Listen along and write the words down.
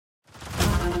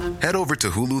Head over to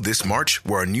Hulu this March,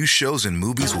 where our new shows and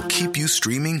movies will keep you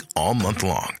streaming all month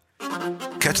long.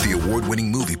 Catch the award-winning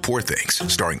movie Poor Things,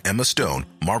 starring Emma Stone,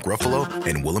 Mark Ruffalo,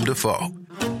 and Willem Dafoe.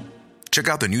 Check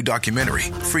out the new documentary,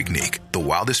 Freaknik, The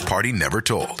Wildest Party Never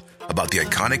Told, about the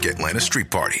iconic Atlanta Street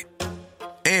Party.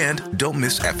 And don't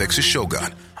miss FX's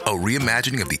Shogun, a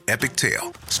reimagining of the epic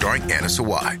tale, starring Anna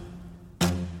Sawai.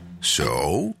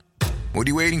 So, what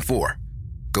are you waiting for?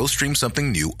 Go stream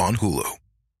something new on Hulu.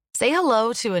 Say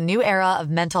hello to a new era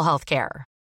of mental health care.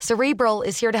 Cerebral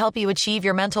is here to help you achieve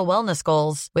your mental wellness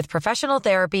goals with professional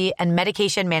therapy and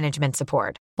medication management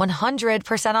support.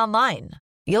 100% online.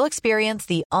 You'll experience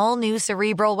the all-new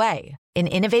Cerebral Way, an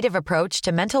innovative approach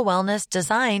to mental wellness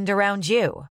designed around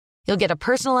you. You'll get a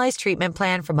personalized treatment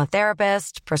plan from a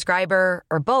therapist, prescriber,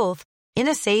 or both in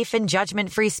a safe and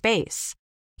judgment-free space.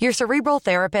 Your Cerebral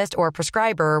therapist or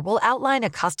prescriber will outline a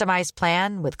customized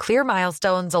plan with clear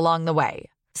milestones along the way,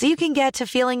 so you can get to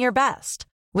feeling your best.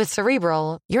 With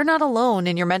Cerebral, you're not alone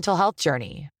in your mental health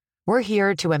journey. We're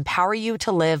here to empower you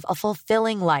to live a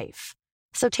fulfilling life.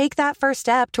 So take that first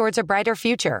step towards a brighter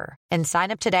future and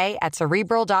sign up today at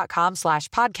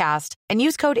Cerebral.com/podcast and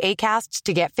use code ACAST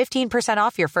to get 15%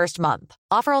 off your first month.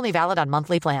 Offer only valid on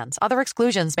monthly plans. Other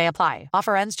exclusions may apply.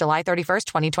 Offer ends July 31st,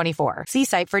 2024. See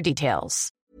site for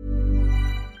details.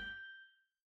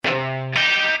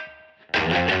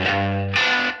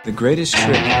 The greatest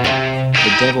trick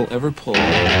the devil ever pulled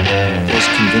was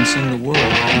convincing the world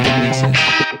he didn't exist.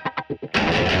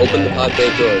 Open the pod bay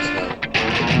doors now.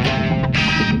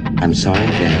 I'm sorry,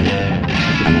 Dan.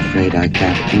 I'm afraid I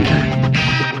can't do that.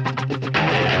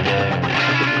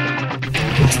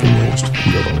 What's the most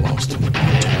you ever lost in the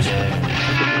contest?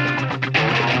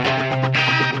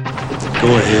 Go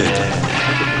ahead.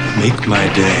 Make my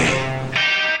day.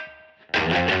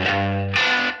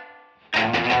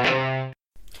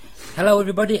 Hello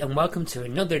everybody and welcome to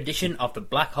another edition of the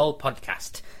Black Hole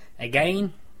Podcast.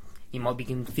 Again, you might be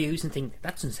confused and think,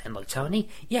 that doesn't sound like Tony.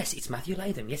 Yes, it's Matthew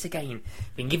Latham. Yes, again,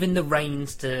 been given the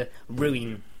reins to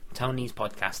ruin Tony's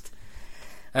podcast.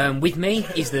 With me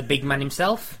is the big man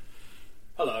himself.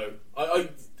 Hello.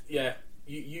 Yeah.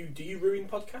 You do you ruin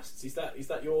podcasts? Is that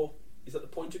the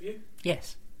point of view?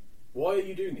 Yes. Why are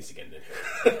you doing this again then?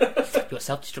 Your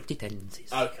self-destructive tendencies.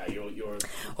 Okay, you're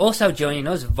Also joining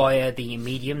us via the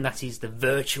medium, that is the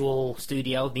virtual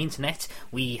studio, the internet,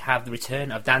 we have the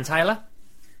return of Dan Taylor.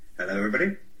 Hello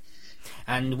everybody.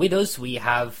 And with us we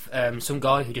have some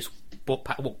guy who just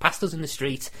walked past us in the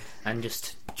street and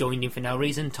just joined in for no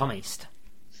reason, Tom East.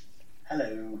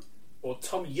 Hello. Or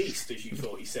Tom Yeast, as you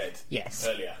thought he said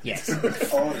earlier. Yes.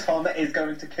 Or Tom is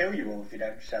going to kill you all if you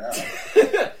don't shut up.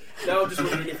 Now I'm just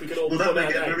wondering if we could all put that our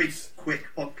make it a very names. quick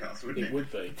podcast, wouldn't it? It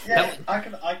would be. Yeah, I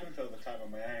can fill the time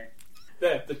on my own.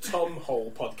 There, the Tom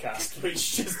Hole podcast,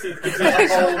 which just gives it a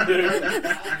whole new...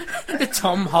 The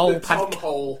Tom Hole Tom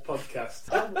Hole podcast.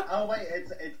 Oh wait,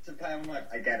 it's to play on my...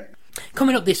 I get it.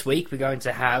 Coming up this week, we're going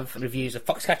to have reviews of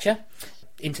Foxcatcher,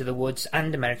 Into the Woods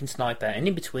and American Sniper, and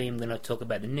in between we're going to talk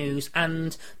about the news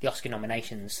and the Oscar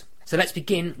nominations. So let's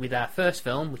begin with our first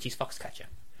film, which is Foxcatcher.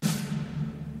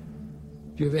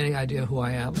 Do you have any idea who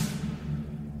I am?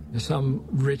 Some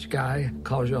rich guy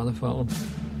calls you on the phone.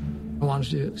 I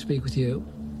wanted to speak with you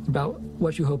about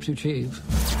what you hope to achieve.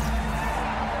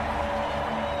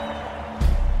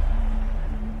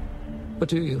 What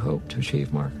do you hope to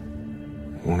achieve, Mark?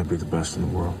 I want to be the best in the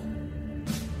world.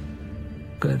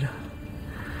 Good.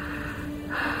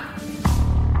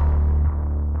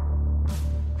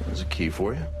 There's a key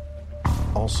for you.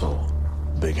 Also,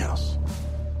 big house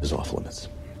is off limits.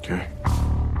 Okay.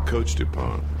 Coach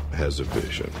DuPont has a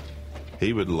vision.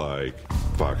 He would like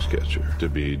Foxcatcher to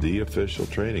be the official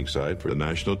training site for the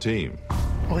national team.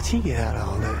 What's he get out of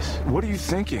all this? What are you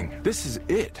thinking? This is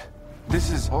it.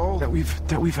 This is all that we've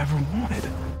ever wanted.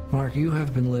 Mark, you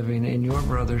have been living in your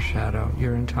brother's shadow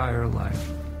your entire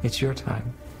life. It's your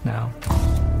time now.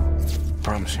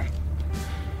 Promise you.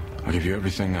 I'll give you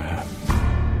everything I have.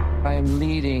 I am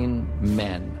leading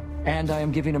men, and I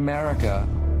am giving America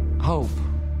hope.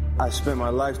 I spent my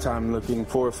lifetime looking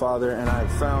for a father, and I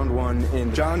found one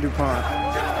in John DuPont.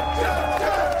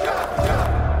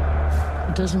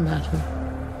 It doesn't matter.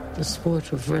 The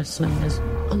sport of wrestling is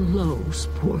a low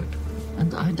sport,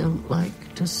 and I don't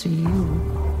like to see you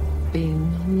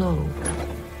being low.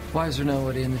 Why is there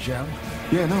nobody in the gym?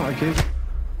 Yeah, no, I gave...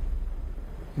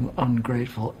 You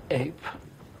ungrateful ape.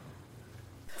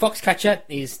 Foxcatcher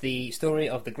is the story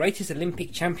of the greatest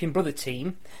Olympic champion brother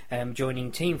team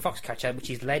joining Team Foxcatcher, which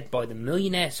is led by the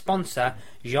millionaire sponsor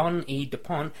Jean-E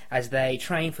Dupont as they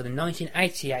train for the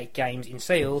 1988 Games in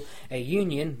Seoul, a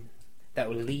union that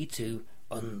will lead to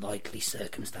unlikely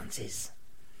circumstances.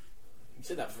 You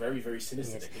said that very, very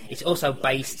sinister. Yes. It's also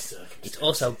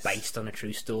based on a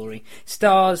true story.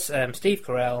 Stars Steve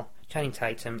Carell, Channing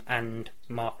Tatum, and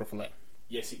Mark Ruffalo.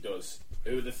 Yes, it does.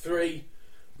 Who are the three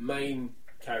main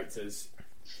characters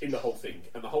in the whole thing,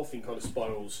 and the whole thing kind of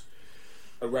spirals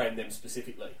around them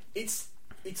specifically. It's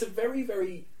a very,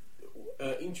 very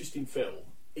interesting film.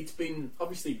 It's been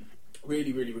obviously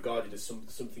really, really regarded as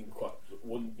something quite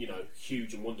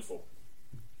huge and wonderful,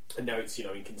 and now it's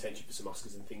in contention for some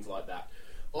Oscars and things like that.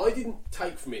 I didn't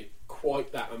take from it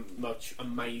quite that much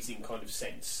amazing kind of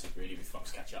sense, really, with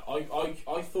Foxcatcher.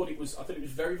 I thought it was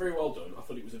very, very well done. I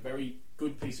thought it was a very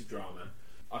good piece of drama.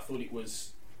 I thought it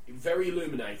was very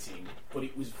illuminating, but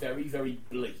it was very, very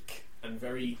bleak and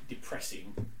very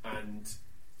depressing and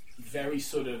very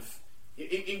sort of.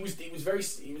 It was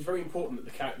very important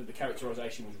that the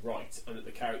characterisation was right and that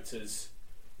the characters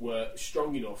were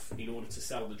strong enough in order to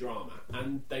sell the drama,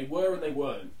 and they were and they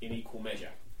weren't in equal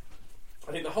measure.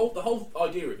 I think the whole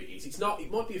idea of it is it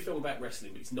might be a film about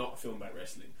wrestling, but it's not a film about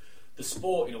wrestling. The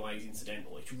sport in a way is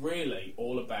incidental. It's really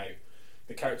all about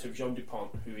the character of Jean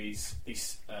Dupont, who is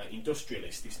this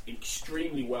industrialist, this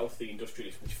extremely wealthy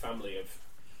industrialist from a family of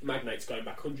magnates going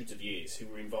back hundreds of years who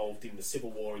were involved in the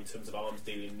Civil War in terms of arms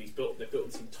dealing, and they've built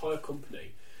this entire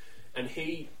company, and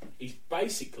he is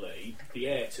basically the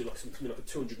heir to something like a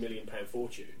 £200 million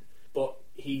fortune, but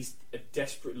he's a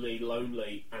desperately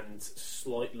lonely and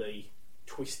slightly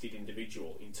twisted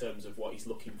individual in terms of what he's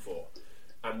looking for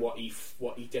and what he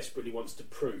desperately wants to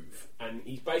prove, and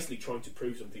he's basically trying to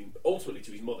prove something ultimately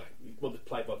to his mother. His mother's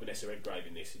played by Vanessa Redgrave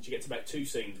in this, and she gets about two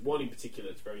scenes, one in particular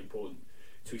that's very important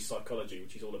to his psychology,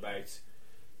 which is all about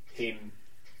him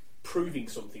proving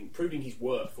his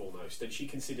worth almost, and she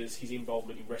considers his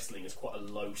involvement in wrestling as quite a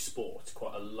low sport,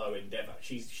 quite a low endeavour.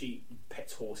 She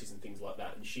pets horses and things like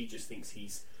that, and she just thinks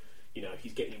he's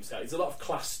getting himself. There's a lot of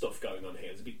class stuff going on here.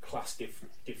 There's a big class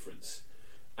difference,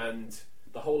 and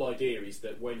the whole idea is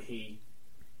that when he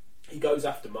goes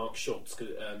after Mark Schultz,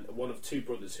 one of two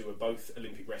brothers who are both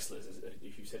Olympic wrestlers, as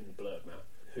if you said in the blurb, Matt,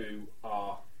 who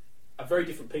are very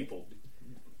different people.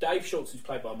 Dave Schultz, who's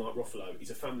played by Mark Ruffalo, is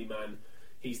a family man.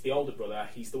 He's the older brother.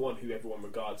 He's the one who everyone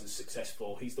regards as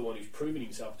successful. He's the one who's proven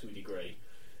himself to a degree.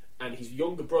 And his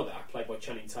younger brother, played by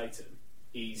Channing Tatum,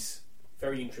 is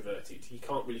very introverted. He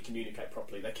can't really communicate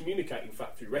properly. They communicate, in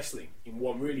fact, through wrestling in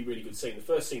one really, really good scene. The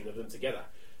first scene of them together,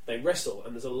 they wrestle,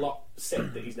 and there's a lot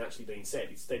said that isn't actually being said.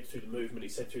 It's said through the movement.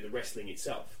 It's said through the wrestling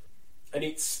itself. And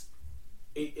it's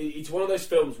one of those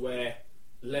films where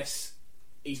less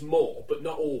is more, but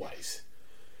not always.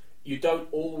 You don't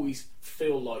always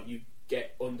feel like you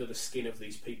get under the skin of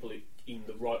these people in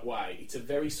the right way. It's a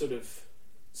very sort of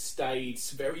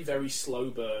staged, very, very slow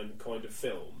burn kind of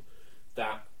film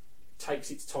that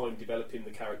takes its time developing the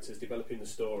characters, developing the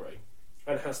story,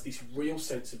 and has this real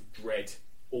sense of dread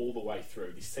all the way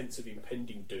through, this sense of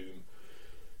impending doom.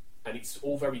 And it's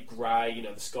all very grey,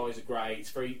 the skies are grey, it's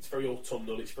very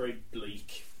autumnal, it's very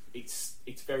bleak, it's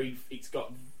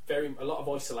got a lot of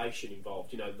isolation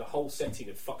involved. The whole setting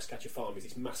of Foxcatcher Farm is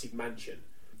this massive mansion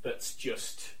that's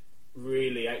just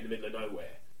really out in the middle of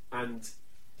nowhere, and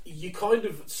you kind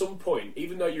of, at some point,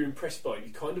 even though you're impressed by it,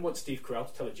 you kind of want Steve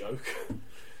Carell to tell a joke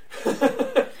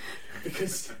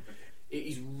because it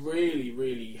is really,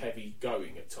 really heavy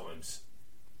going at times,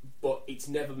 but it's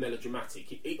never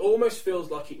melodramatic. It almost feels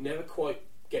like it never quite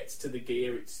gets to the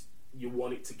gear you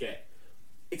want it to get.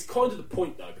 It's kind of the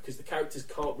point, though, because the characters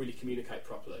can't really communicate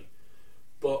properly.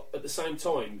 But at the same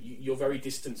time, you're very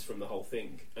distanced from the whole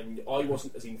thing, and I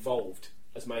wasn't as involved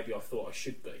as maybe I thought I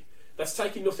should be. That's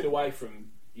taking nothing away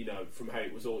from how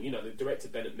it was all. The director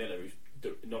Bennett Miller, who's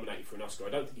nominated for an Oscar,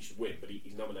 I don't think he should win, but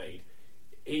he's nominated.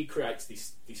 He creates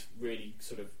this really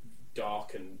sort of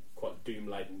dark and quite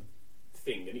doom-laden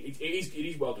thing, and it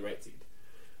is well directed,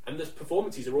 and the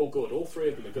performances are all good. All three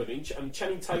of them are good. And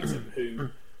Channing Tatum, who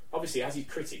obviously has his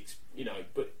critics,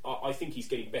 but I think he's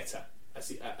getting better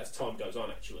as time goes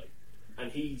on, actually.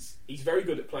 And he's very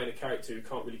good at playing a character who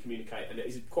can't really communicate, and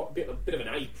is quite a bit of an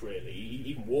ape, really. He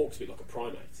even walks a bit like a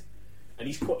primate, and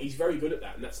he's very good at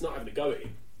that. And that's not having a go at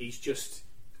him.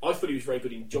 I thought he was very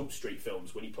good in Jump Street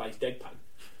films when he plays deadpan,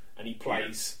 and he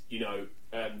plays,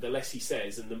 the less he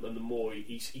says and the more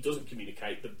he doesn't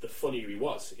communicate, the funnier he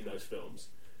was in those films.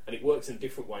 And it works in a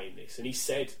different way in this. And he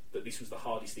said that this was the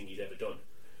hardest thing he's ever done.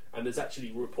 And there's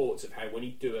actually reports of how when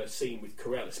he'd do a scene with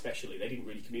Carell especially, they didn't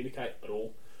really communicate at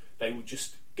all. They would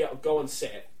just go on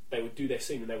set, they would do their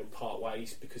scene and they would part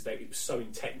ways because it was so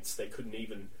intense they couldn't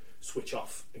even switch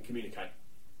off and communicate.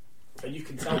 And you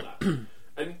can tell that.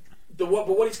 And but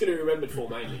what it's going to be remembered for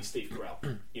mainly is Steve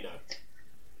Carell,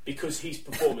 because his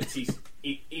performance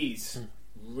is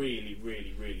really,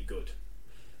 really, really good.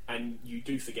 and you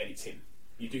do forget it's him.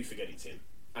 You do forget it's him,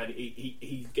 and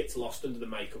he gets lost under the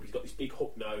makeup. He's got this big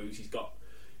hook nose.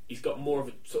 He's got more of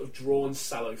a sort of drawn,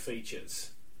 sallow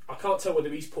features. I can't tell whether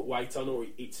he's put weight on or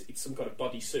it's some kind of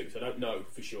body suit. I don't know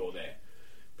for sure there,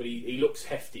 but he looks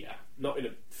heftier, not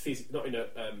in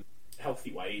a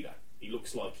healthy way either. He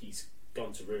looks like he's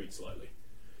gone to ruin slightly,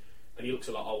 and he looks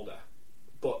a lot older.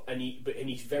 But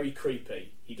he's very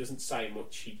creepy. He doesn't say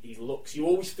much. He looks. You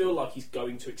always feel like he's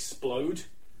going to explode.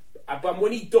 But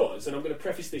when he does, and I'm going to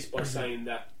preface this by saying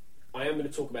that I am going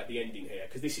to talk about the ending here,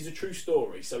 because this is a true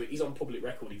story, so it is on public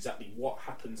record exactly what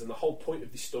happens and the whole point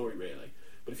of this story, really.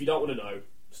 But if you don't want to know,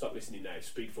 stop listening now,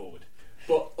 speed forward.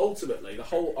 But ultimately, the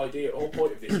whole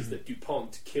point of this is that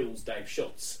DuPont kills Dave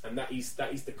Schultz, and that is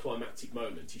the climactic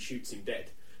moment. He shoots him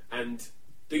dead. And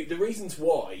the reasons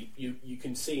why you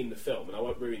can see in the film, and I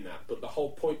won't ruin that, but the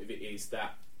whole point of it is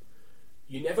that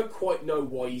you never quite know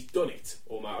why he's done it.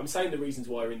 I'm saying the reasons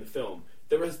why are in the film.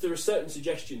 There are certain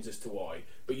suggestions as to why,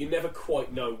 but you never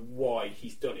quite know why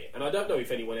he's done it. And I don't know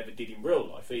if anyone ever did in real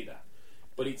life either.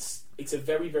 But it's a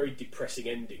very, very depressing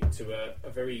ending to a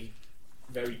very,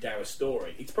 very dour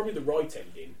story. It's probably the right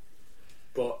ending,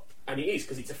 and it is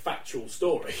because it's a factual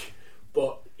story.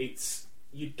 But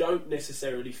you don't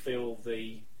necessarily feel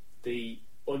the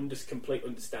complete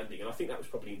understanding, and I think that was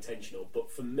probably intentional. But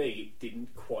for me, it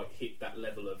didn't quite hit that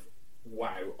level of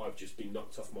wow. I've just been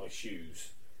knocked off my shoes.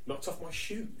 Knocked off my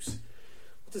shoes.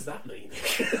 What does that mean?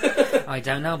 I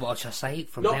don't know, but I shall say it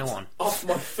from now on. Off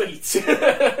my feet.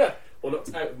 Or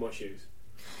knocked out of my shoes.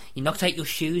 You knocked out your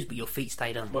shoes, but your feet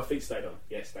stayed on. My feet stayed on.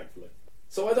 Yes, thankfully.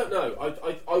 So I don't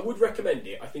know. I would recommend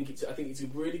it. I think it's a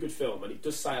really good film, and it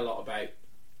does say a lot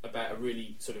about a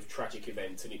really sort of tragic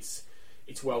event, and it's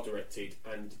well directed,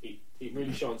 and it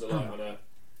really shines a light on a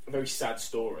very sad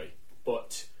story.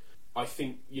 But I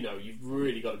think you've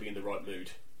really got to be in the right mood.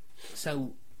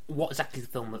 So, what exactly is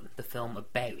the film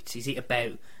about? Is it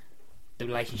about the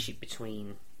relationship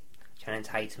between Channing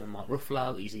Tatum and Mark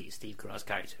Ruffalo? Is it Steve Carell's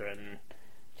character and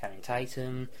Channing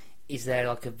Tatum? Is there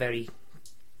like a very,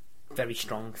 very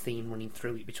strong theme running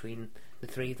through it between the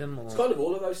three of them? Or? It's kind of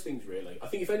all of those things, really. I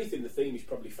think if anything, the theme is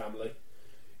probably family,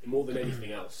 more than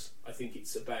anything else. I think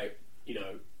it's about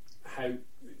how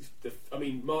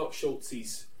Mark Schultz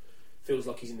feels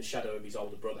like he's in the shadow of his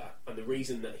older brother, and the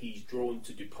reason that he's drawn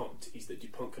to DuPont is that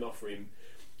DuPont can offer him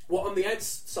what on the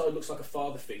outside looks like a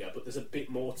father figure, but there's a bit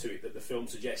more to it that the film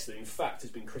suggests that in fact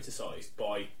has been criticised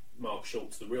by Mark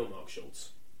Schultz, the real Mark Schultz,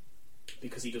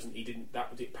 because that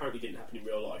apparently didn't happen in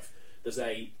real life. There's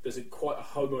a quite a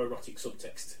homoerotic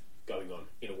subtext going on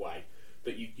in a way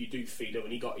that you do feed on,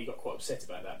 and he got quite upset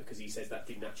about that because he says that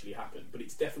didn't actually happen, but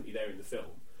it's definitely there in the film.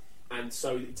 And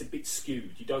so it's a bit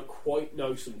skewed. You don't quite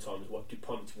know sometimes what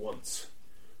DuPont wants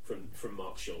from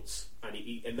Mark Schultz,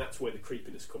 and that's where the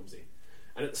creepiness comes in.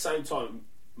 And at the same time,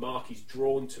 Mark is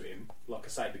drawn to him, like I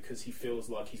say, because he feels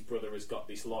like his brother has got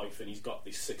this life and he's got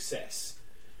this success.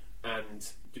 And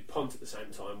DuPont at the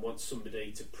same time wants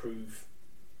somebody to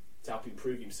help him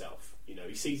prove himself.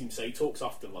 He sees him, so he talks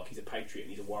often like he's a patriot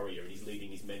and he's a warrior and he's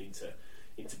leading his men into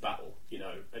battle,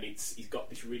 and he's got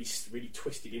this really, really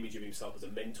twisted image of himself as a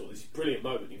mentor. There's this brilliant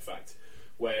moment, in fact,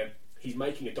 where he's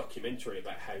making a documentary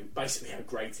about how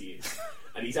great he is,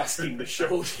 and he's asking the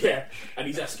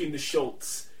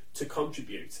Schultz to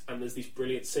contribute. And there's this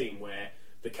brilliant scene where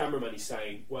the cameraman is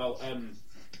saying, "Well,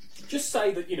 just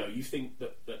say that you think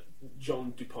that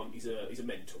John DuPont is a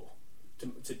mentor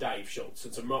to Dave Schultz."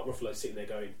 And so Mark Ruffalo's sitting there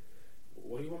going,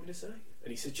 "What do you want me to say?" And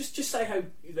he says, just say how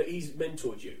that he's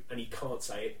mentored you, and he can't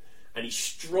say it, and he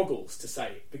struggles to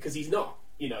say it because he's not.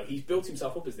 He's built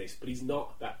himself up as this, but he's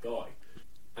not that guy.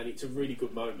 And it's a really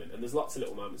good moment, and there's lots of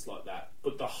little moments like that.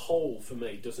 But the whole, for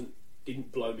me,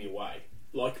 didn't blow me away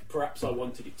like perhaps I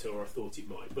wanted it to, or I thought it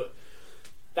might. But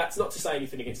that's not to say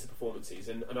anything against the performances,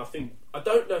 and I think I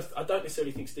don't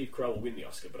necessarily think Steve Carell will win the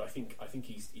Oscar, but I think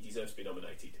he deserves to be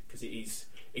nominated because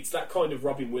it's that kind of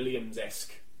Robin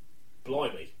Williams-esque,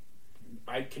 blimey,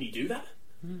 how can he do that?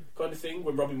 Kind of thing.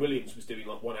 When Robin Williams was doing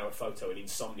like 1 hour photo in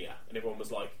Insomnia, and everyone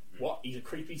was like, "What? He's a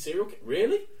creepy serial killer?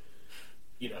 Really?"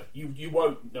 You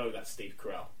won't know that's Steve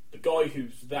Carell. The guy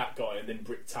who's that guy, and then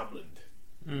Britt Tamland.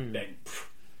 Then.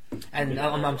 And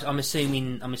I'm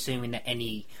assuming that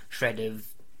any shred of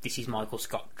this is Michael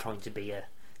Scott trying to be a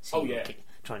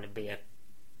trying to be a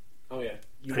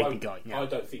creepy guy. Yeah. I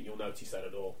don't think you'll notice that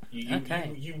at all.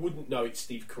 You wouldn't know it's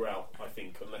Steve Carell, I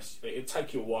think, unless it'd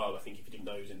take you a while. I think if you didn't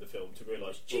know he was in the film to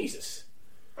realise, Jesus.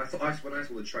 When I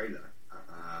saw the trailer,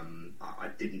 I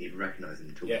didn't even recognise him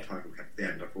until the title kept at the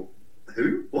end. I thought,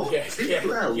 who? What? Steve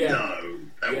Carell? Yeah. No,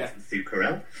 that wasn't Steve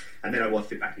Carell. And then I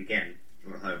watched it back again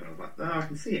at home, and I was like, I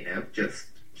can see it now. Just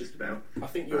just about. I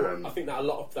think that a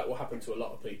lot of that will happen to a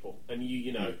lot of people, and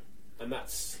you know, and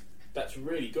that's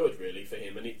really good, really, for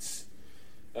him. And it's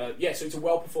so it's a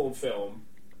well-performed film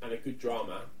and a good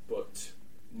drama, but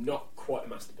not quite a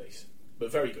masterpiece,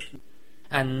 but very good.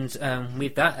 And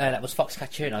with that, that was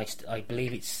Foxcatcher, and I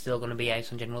believe it's still going to be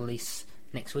out on general release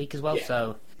next week as well.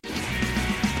 Yeah.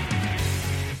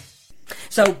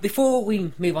 So before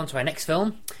we move on to our next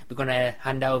film, we're going to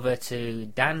hand over to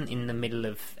Dan in the middle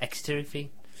of Exeter,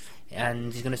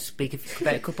 and he's going to speak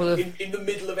about a couple of in the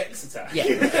middle of Exeter.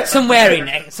 Yeah, somewhere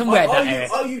that area.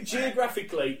 Are you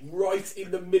geographically right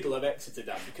in the middle of Exeter,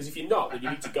 Dan? Because if you're not, then you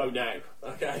need to go now.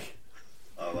 Okay.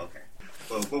 Oh, okay.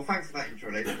 Well, thanks for that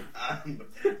intro, Nathan.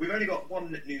 We've only got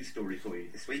one news story for you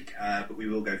this week, but we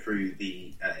will go through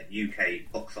the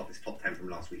UK box office top 10 from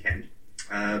last weekend.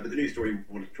 But the news story we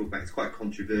want to talk about is quite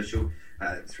controversial.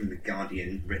 It's from The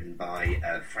Guardian, written by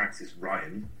Frances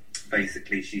Ryan.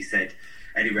 Basically, she said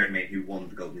Eddie Redmayne, who won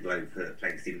the Golden Globe for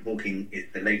playing Stephen Hawking, is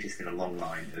the latest in a long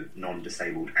line of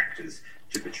non-disabled actors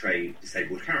to portray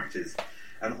disabled characters.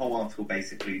 And the whole article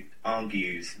basically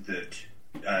argues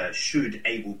that should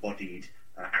able-bodied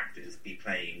actors be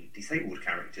playing disabled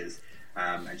characters,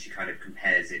 and she kind of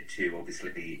compares it to,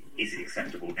 obviously, is it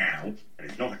acceptable now, and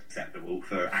it's not acceptable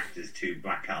for actors to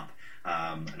black up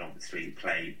and obviously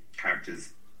play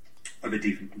characters of a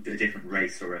different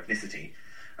race or ethnicity.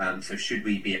 So should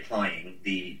we be applying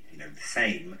the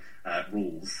same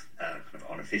rules, kind of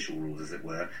unofficial rules as it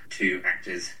were, to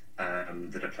actors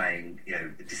that are playing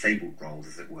disabled roles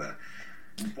as it were?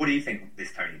 What do you think of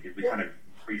this, Tony? Because we kind of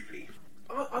briefly.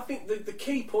 I think the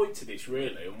key point to this,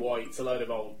 really, and why it's a load of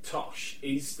old tosh,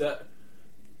 is that,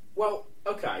 well,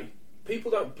 okay,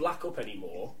 people don't black up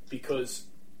anymore because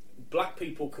black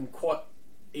people can quite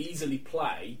easily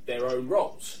play their own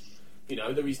roles. You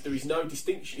know, there is no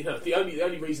distinction. You know, the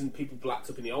only reason people blacked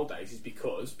up in the old days is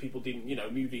because people didn't,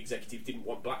 movie executives didn't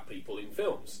want black people in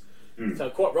films. So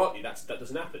quite rightly, that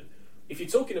doesn't happen. If you're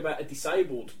talking about a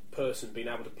disabled person being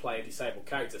able to play a disabled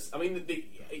character, I mean,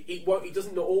 it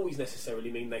doesn't always necessarily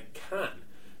mean they can.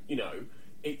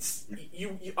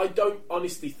 I don't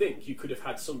honestly think you could have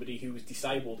had somebody who was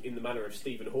disabled in the manner of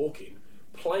Stephen Hawking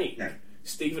playing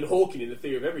Stephen Hawking in The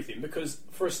Theory of Everything, because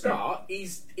for a start,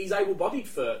 he's able-bodied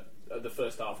for the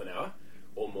first half an hour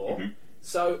or more. Mm-hmm.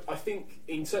 So I think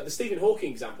the Stephen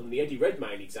Hawking example and the Eddie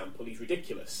Redmayne example is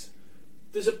ridiculous.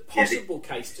 There's a possible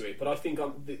case to it, but I think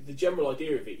the general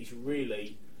idea of it is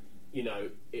really,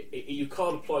 you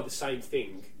can't apply the same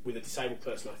thing with a disabled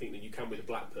person, I think, than you can with a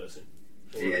black person.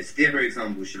 Yes, the other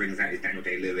example she brings out is Daniel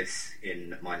Day-Lewis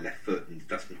in My Left Foot and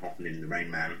Dustin Hoffman in The Rain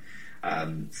Man.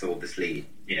 So obviously,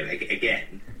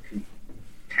 again,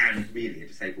 can really a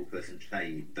disabled person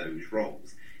play those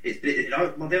roles? The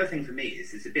other thing for me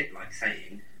is it's a bit like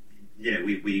saying,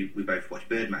 we both watched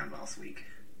Birdman last week.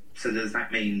 So does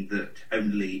that mean that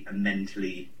only a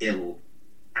mentally ill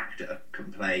actor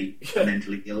can play a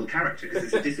mentally ill character? Because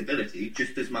it's a disability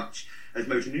just as much as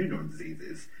motor neuron disease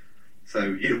is.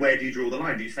 So where do you draw the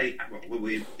line? Do you say,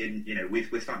 we're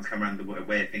starting to come around the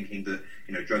way of thinking that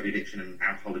drug addiction and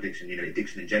alcohol addiction,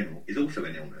 addiction in general, is also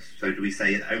an illness. So do we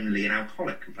say that only an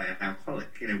alcoholic can play an alcoholic?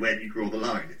 Where do you draw the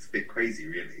line? It's a bit crazy,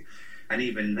 really. And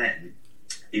even then,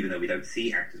 even though we don't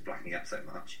see actors blacking up so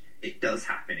much, it does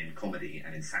happen in comedy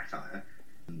and in satire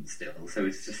still. So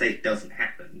to say it doesn't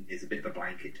happen is a bit of a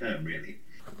blanket term, really.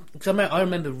 Because I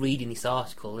remember reading this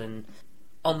article, and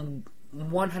on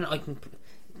one hand,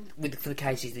 for the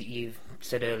cases that you've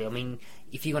said earlier, I mean,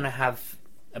 if you're going to have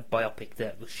a biopic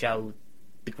that will show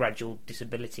the gradual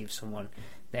disability of someone,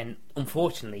 then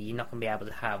unfortunately you're not going to be able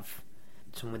to have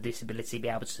someone with disability be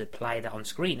able to play that on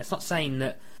screen. That's not saying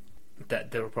that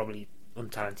there are probably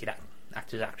untalented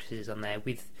actors, actresses on there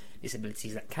with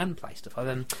disabilities that can play stuff.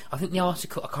 I think the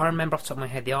article, I can't remember off the top of my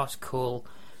head, the article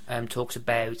talks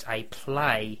about a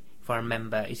play, if I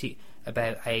remember, is it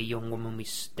about a young woman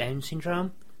with Down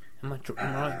syndrome? Am I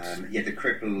right? Yeah, The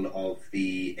Cripple of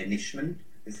the Inishman,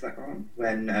 is that one?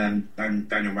 When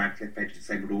Daniel Radcliffe played a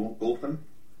disabled orphan?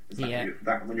 Is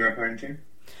that one you're referring to?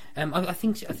 I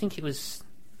think it was.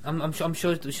 I'm sure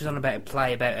she was on about a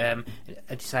play about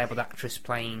a disabled actress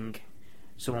playing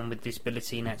someone with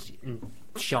disability and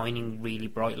shining really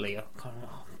brightly.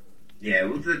 Yeah,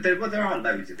 well, there are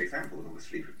loads of examples,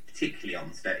 obviously, particularly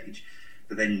on stage.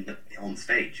 But then on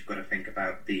stage, you've got to think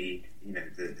about the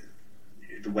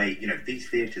way these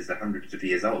theatres are hundreds of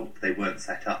years old. They weren't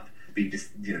set up to be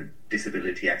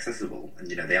disability accessible, and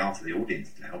they are to the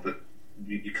audience now. But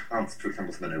you can't, for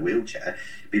example, someone in a wheelchair.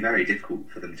 It'd be very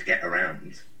difficult for them to get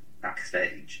around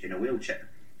backstage in a wheelchair.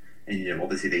 And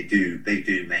obviously they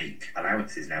do make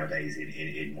allowances nowadays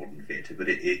in modern theatre, but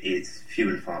it's few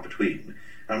and far between.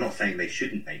 And I'm not saying they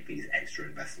shouldn't make these extra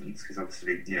investments, because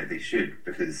obviously they should,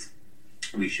 because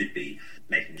we should be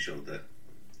making sure that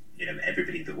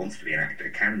everybody that wants to be an actor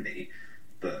can be,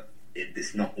 but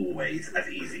it's not always as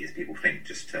easy as people think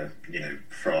just to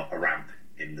throw up a ramp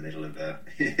in the middle of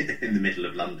in the middle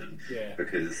of London,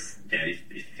 because if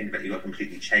you think about it, you've got to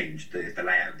completely change the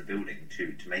layout of the building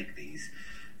to make these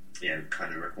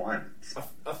kind of requirements.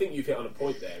 I think you've hit on a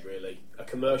point there, really, a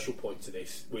commercial point to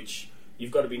this, which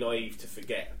you've got to be naive to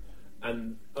forget.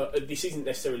 And this isn't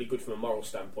necessarily good from a moral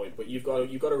standpoint, but you've got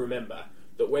to remember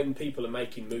that when people are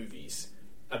making movies,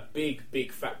 a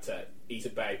big factor is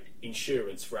about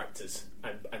insurance for actors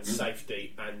and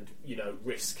safety and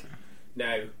risk.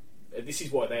 Now, this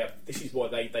is why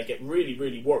they get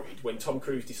really worried when Tom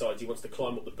Cruise decides he wants to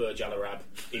climb up the Burj Al Arab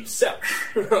himself,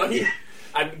 right? Yeah.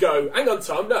 And go, hang on,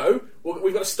 Tom, no,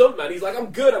 we've got a stuntman. He's like,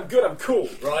 I'm good, I'm cool,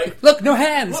 right? Look, no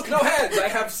hands. Look, no hands. I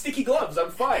have sticky gloves.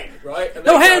 I'm fine, right? And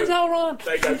no hands, all wrong.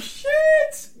 They go,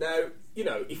 shit. Now,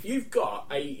 if you've got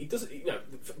it doesn't,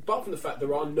 apart from the fact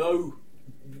there are no,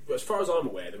 as far as I'm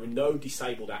aware, there are no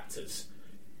disabled actors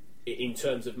in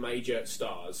terms of major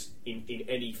stars in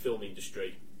any film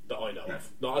industry that I know of.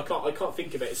 No, I can't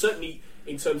think of it. Certainly,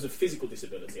 in terms of physical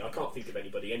disability, I can't think of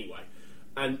anybody anyway.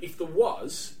 And if there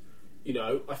was,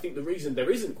 I think the reason there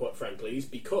isn't, quite frankly, is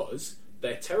because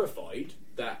they're terrified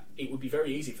that it would be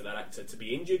very easy for that actor to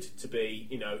be injured, to be,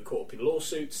 caught up in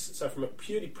lawsuits. So from a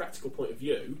purely practical point of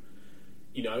view,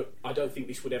 I don't think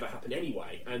this would ever happen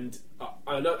anyway. And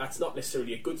I know that's not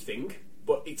necessarily a good thing,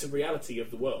 but it's a reality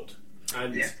of the world.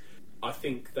 And I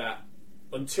think that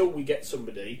until we get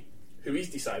somebody who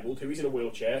is disabled, who is in a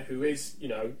wheelchair, who is,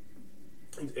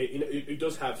 who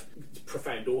does have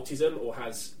profound autism or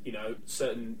has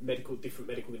certain different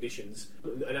medical conditions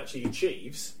and actually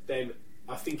achieves, then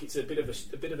I think it's a bit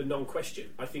of a non-question.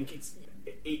 I think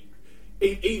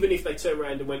even if they turn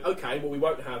around and went, okay, well, we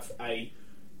won't have a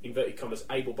inverted commas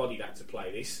able-bodied actor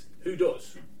play this, who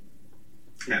does?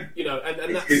 No,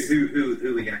 and that's who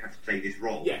are we going to have to play this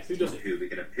role? Yeah, who does it? Who's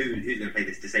going to play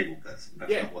this disabled person?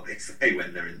 That's not what they say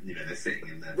when they're they're sitting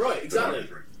in there. Right, exactly.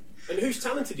 And who's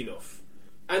talented enough?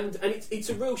 And it's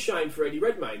a real shame for Eddie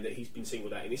Redmayne that he's been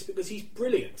singled out in this, because he's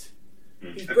brilliant.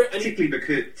 He's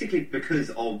particularly because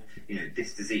of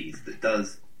this disease that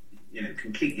does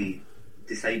completely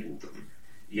disable them.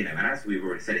 And as we've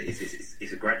already said,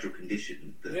 it's a gradual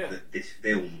condition that this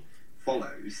film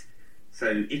follows.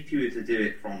 So if you were to do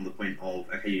it from the point of,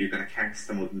 okay, you're going to cast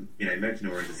someone with motor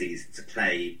neuron disease to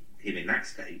play him in that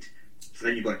state, so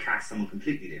then you've got to cast someone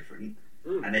completely different,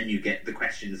 and then you get the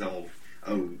questions of,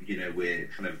 we're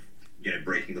kind of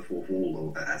breaking the fourth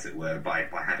wall, or as it were, by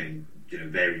having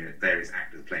various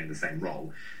actors playing the same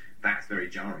role. That's very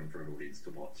jarring for an audience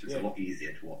to watch. It's a lot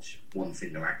easier to watch one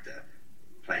single actor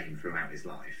play him throughout his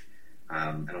life,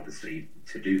 and obviously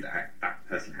to do that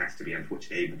person has to be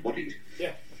unfortunately able-bodied.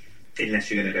 Yeah.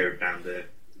 Unless you're going to go down the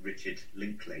Richard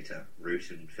Linklater route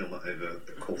and film it over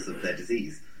the course of their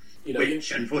disease,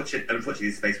 which unfortunately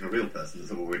is based on a real person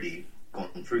that's already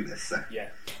gone through this. So. Yeah.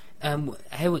 How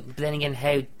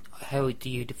do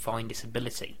you define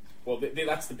disability? Well,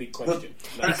 that's the big question.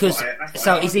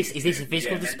 Is this a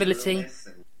physical disability?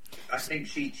 I think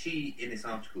she in this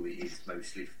article is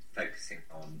mostly focusing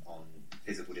on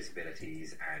physical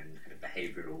disabilities and kind of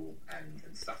behavioural and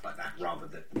stuff like that, rather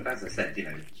than. But as I said,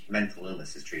 mental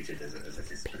illness is treated as a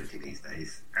disability these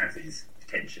days, as is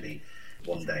potentially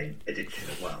one day addiction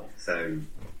as well. So.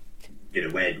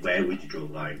 Where would you draw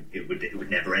the line? It would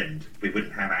never end. We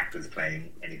wouldn't have actors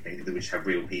playing anything. We would just have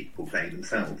real people playing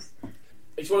themselves.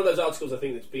 It's one of those articles I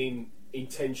think that's been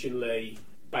intentionally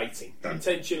baiting,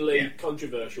 intentionally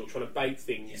controversial, trying to bait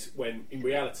things when in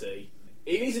reality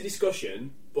it is a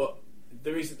discussion, but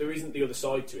there isn't the other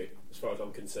side to it as far as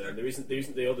I'm concerned. There isn't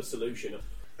the other solution.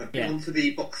 On to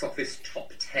the box office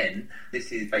top 10.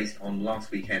 This is based on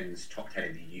last weekend's top 10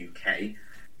 in the UK.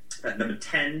 At number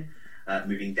 10.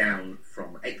 Moving down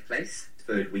from 8th place,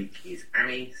 third week is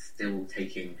Annie, still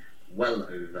taking well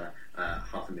over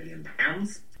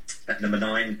 £500,000. At number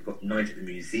 9, we've got Night at the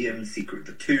Museum, Secret of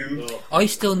the Tomb. I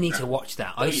still need to watch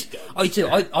that. I do.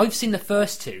 I've seen the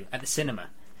first two at the cinema,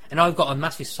 and I've got a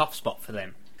massive soft spot for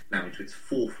them. Now into its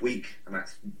fourth week, and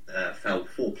that's fell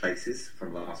 4 places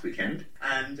from last weekend.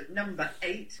 And number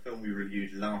 8, film we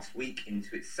reviewed last week,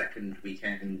 into its second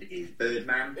weekend, is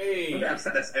Birdman. Hey. I'm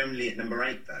upset that's only at number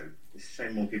 8, though. It's a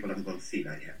shame more people haven't gone to see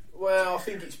that yet. Well, I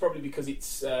think it's probably because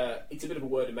it's a bit of a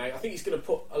word of mouth. I think it's going to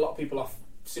put a lot of people off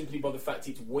simply by the fact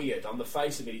it's weird. On the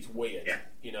face of it, it's weird. Yeah.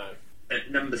 At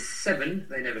number 7,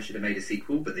 they never should have made a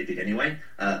sequel, but they did anyway.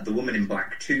 The Woman in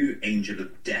Black 2, Angel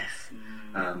of Death.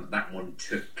 That one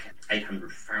took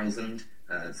 800,000.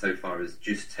 So far has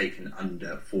just taken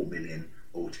under 4 million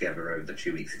altogether over the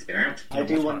 2 weeks it's been out. I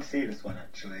do want to see this one,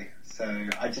 actually. So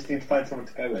I just need to find someone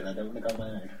to go with. I don't want to go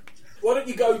on my own. Why don't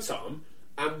you go, Tom,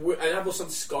 and have us on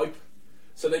Skype,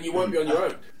 so then you won't be on your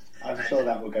own. I'm sure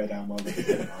that will go down well with the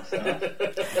cinema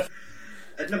stuff.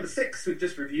 At number 6, we've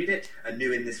just reviewed it. A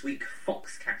new in this week,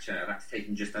 Foxcatcher. That's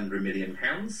taken just under £1 million.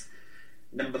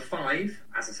 Number 5,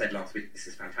 as I said last week, this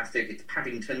is fantastic. It's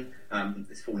Paddington.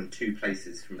 It's fallen 2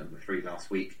 places from number 3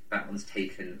 last week. That one's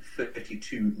taken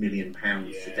 £32 million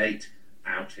to date,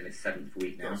 out in its 7th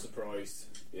week now. Not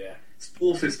surprised. Yeah. It's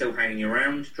also still hanging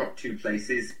around, dropped 2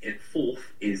 places. At 4th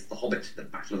is The Hobbit, The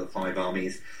Battle of the Five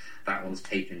Armies. That one's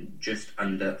taken just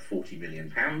under £40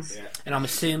 million. Yeah. And I'm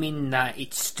assuming that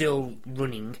it's still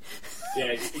running.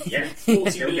 Yeah, yeah.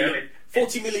 40 Still million, going.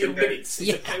 40 million minutes. It's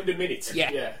Yeah. £1 a minute.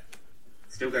 Yeah.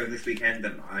 Still going this weekend,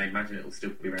 and I imagine it'll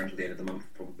still be around till the end of the month,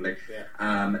 probably.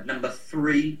 Yeah. Number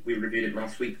 3, we reviewed it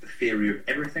last week, The Theory of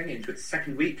Everything, into its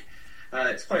 2nd week.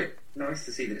 It's quite nice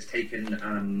to see that it's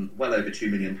taken well over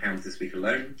 £2 million this week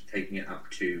alone, taking it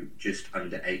up to just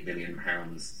under £8 million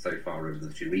so far over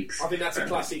the 2 weeks. I think that's a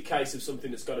classic case of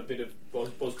something that's got a bit of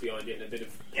buzz behind it and a bit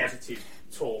of positive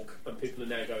talk, and people are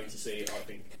now going to see it, I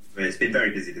think. But it's been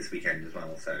very busy this weekend as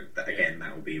well, so that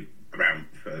will be around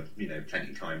for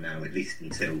plenty of time now, at least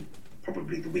until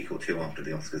probably the week or two after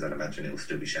the Oscars. I'd imagine it will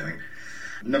still be showing.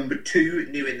 Number 2,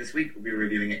 new in this week, we'll be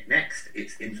reviewing it next.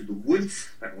 It's Into the Woods.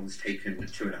 That one's taken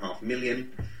 $2.5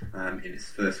 million in its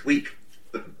first week,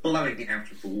 but blowing it out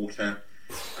of the water.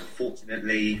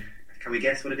 Unfortunately, can we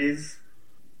guess what it is?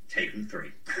 Taken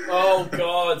 3. Oh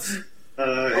God!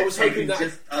 I was hoping that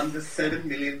just under £7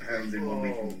 million in 1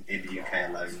 week in the UK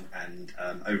alone, and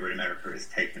over in America it's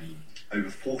taken over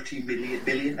 40 million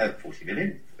pounds,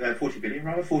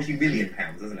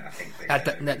 isn't it? I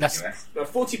think that's now,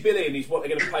 40 billion is what they're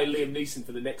going to pay Liam Neeson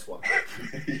for the next one.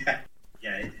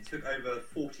 Yeah, it took over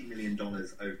 $40 million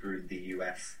over in the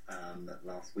US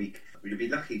last week. We'd be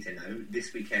lucky to know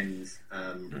this weekend's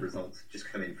results just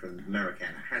come in from America,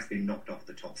 and it has been knocked off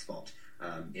the top spot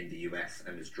in the US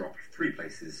and has dropped 3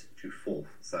 places to 4th.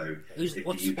 So if the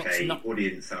UK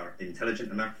audience are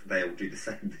intelligent enough, they'll do the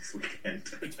same this weekend.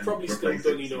 It's probably still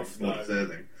done enough.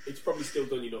 It's probably still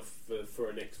done enough for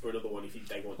another one if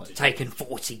they want to. Taken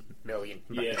 40 million.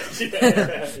 Yeah.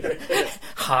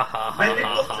 Ha ha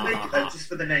ha ha. Just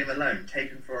for the name alone,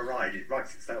 Taken for a Ride, it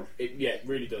writes itself. It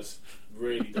really does.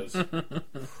 Really does.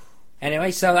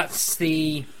 Anyway, so that's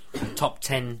the top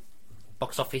 10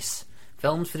 box office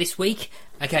films for this week.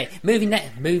 Okay,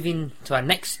 moving to our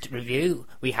next review,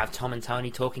 we have Tom and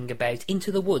Tony talking about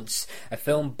Into the Woods, a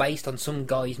film based on some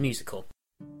guy's musical.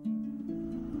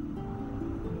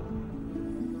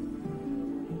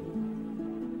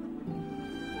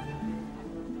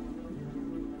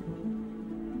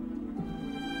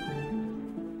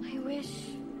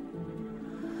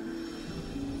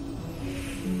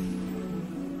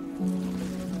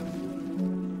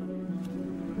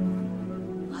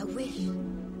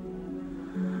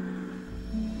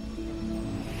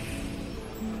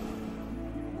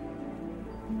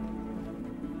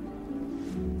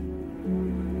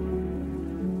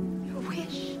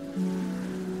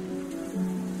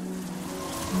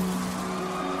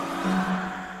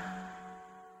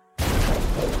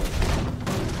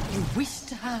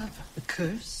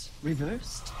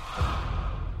 Reversed.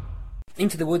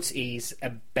 Into the Woods is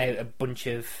about a bunch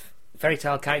of fairy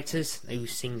tale characters who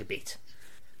sing a bit.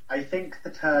 I think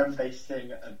the term "they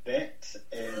sing a bit"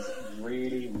 is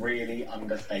really, really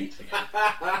understating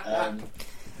it.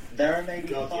 There are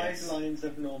maybe 5 lines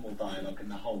of normal dialogue in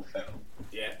the whole film.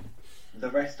 Yeah. The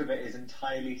rest of it is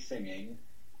entirely singing,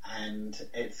 and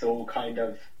it's all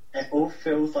it all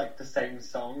feels like the same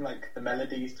song. Like the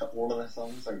melodies to all of the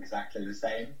songs are exactly the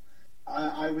same.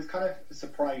 I was kind of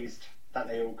surprised that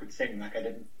they all could sing.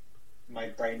 My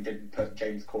brain didn't put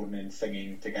James Corden and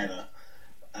singing together.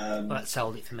 Well, that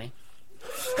sold it for me.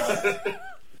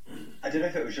 I don't know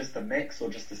if it was just the mix or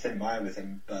just the cinema I was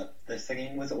in, but the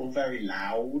singing was all very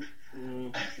loud.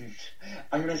 And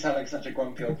I'm going to sound like such a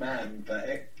grumpy old man, but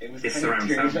it was kind of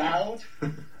too loud.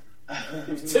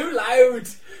 Too loud!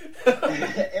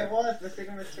 It was. The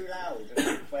singing was too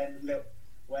loud.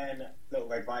 When Little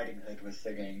Red Riding Hood was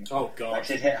singing, oh God, like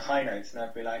she'd hit high notes, and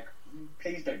I'd be like,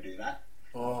 "Please don't do that."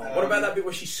 What about that bit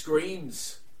where she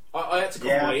screams? I had to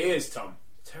cover my ears, Tom.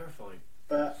 Terrifying.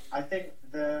 But I think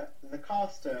the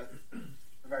cast are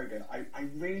very good. I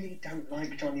really don't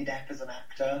like Johnny Depp as an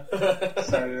actor,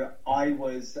 so I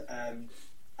was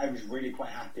I was really quite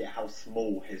happy at how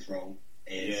small his role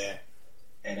is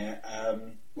in it.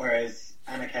 Whereas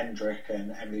Anna Kendrick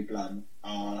and Emily Blunt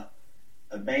are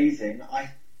amazing.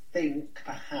 I think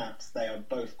perhaps they are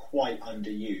both quite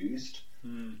underused.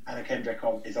 Anna Kendrick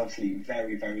is obviously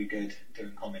very, very good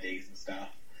doing comedies and stuff,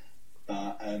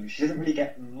 but she doesn't really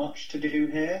get much to do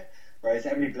here. Whereas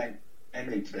Emily Blunt.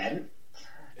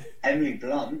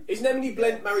 Isn't Emily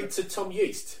Blunt married to Tom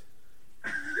Yeast?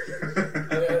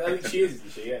 I think she is,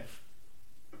 isn't she? Yeah.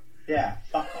 Yeah.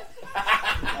 Fuck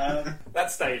off.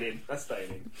 That's staying in.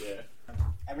 Yeah.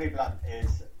 Emily Blunt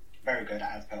is very good,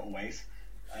 as per always.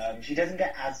 She doesn't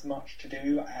get as much to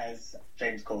do as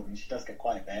James Corden. She does get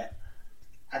quite a bit.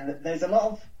 And there's a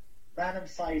lot of random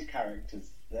side characters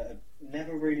that have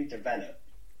never really developed.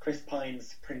 Chris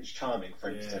Pine's Prince Charming, for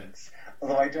instance.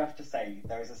 Although I do have to say,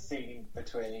 there is a scene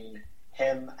between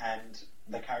him and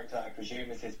the character that I presume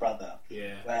is his brother,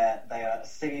 where they are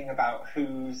singing about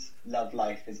whose love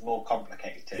life is more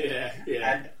complicated.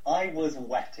 And I was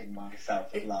wetting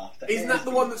myself with laughter. Isn't that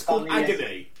the one that's called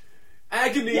Agony?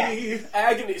 Agony! Yes.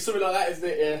 Agony, something like that, isn't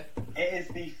it? Yeah. It is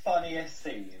the funniest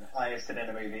scene I have seen in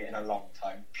a movie in a long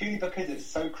time. Purely because it's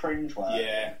so cringeworthy.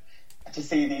 Yeah. To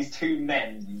see these two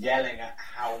men yelling at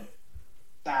how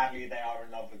badly they are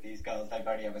in love with these girls they've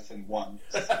only ever seen once.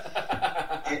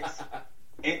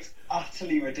 It's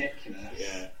utterly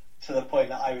ridiculous to the point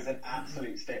that I was in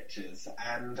absolute stitches.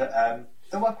 And there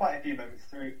were quite a few moments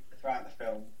throughout the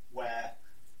film where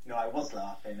I was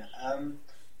laughing.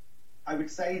 I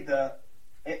would say that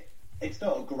it's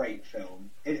not a great film.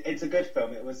 It's a good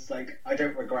film. It was like I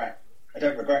don't regret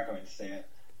going to see it,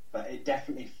 but it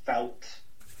definitely felt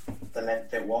the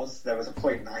length it was. There was a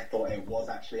point that I thought it was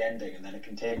actually ending, and then it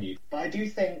continued. But I do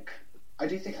think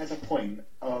as a point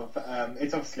of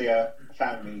it's obviously a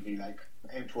family movie, like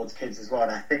aimed towards kids as well,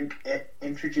 and I think it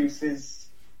introduces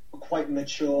quite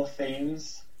mature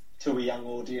themes to a young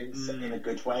audience in a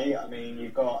good way. I mean,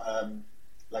 you've got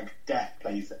like death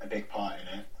plays a big part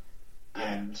in it,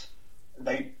 and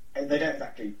they don't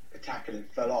exactly tackle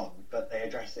it full on, but they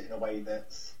address it in a way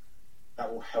that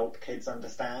will help kids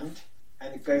understand.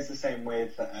 And it goes the same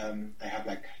with they have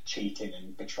like cheating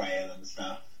and betrayal and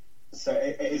stuff. So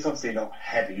it's obviously not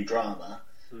heavy drama,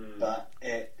 but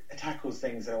it tackles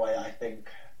things in a way I think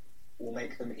will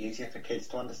make them easier for kids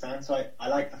to understand. So I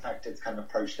like the fact it's kind of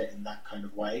approached it in that kind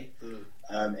of way.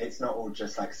 It's not all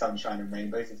just like sunshine and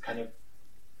rainbows. It's kind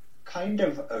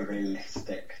of a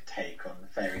realistic take on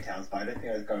fairy tales, but I don't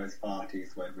think I would go as far to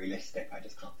use the word realistic. I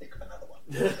just can't think of another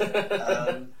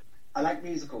one. I like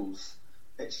musicals.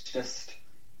 It's just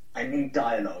I need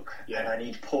dialogue and I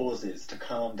need pauses to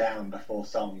calm down before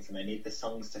songs, and I need the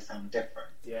songs to sound different.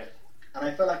 Yeah. And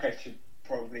I feel like I should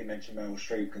probably mention Meryl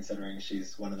Streep, considering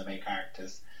she's one of the main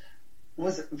characters.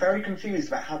 Was very confused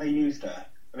about how they used her.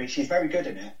 I mean, she's very good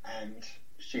in it, and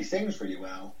she sings really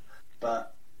well,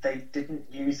 but they didn't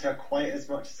use her quite as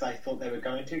much as I thought they were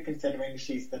going to, considering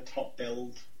she's the top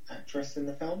billed actress in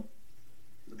the film.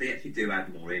 They actually do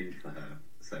add more in for her,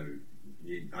 so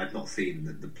I've not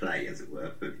seen the play, as it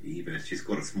were, but either she's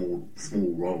got a small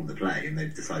role in the play and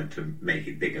they've decided to make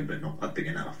it bigger but not big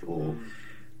enough, or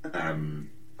I don't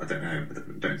know,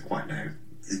 I don't quite know.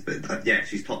 But yeah,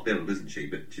 she's top billed, isn't she?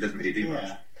 But she doesn't really do much.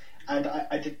 And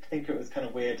I did think it was kind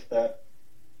of weird that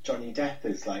Johnny Depp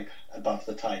is like above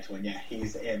the title, and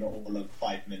he's in all of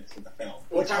 5 minutes of the film,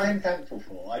 which I'm thankful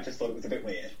for. I just thought it was a bit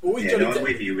weird. I'm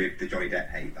with you with the Johnny Depp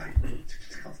hate. I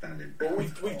just can't stand him. Well,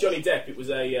 with Johnny Depp, it was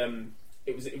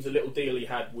a little deal he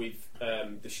had with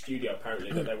the studio,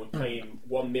 apparently, that they would pay him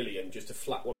 $1 million just a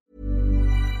flat one.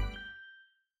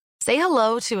 Say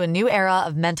hello to a new era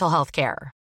of mental health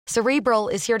care. Cerebral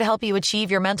is here to help you achieve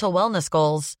your mental wellness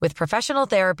goals with professional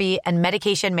therapy and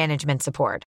medication management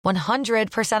support.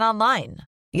 100% online.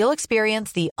 You'll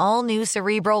experience the all-new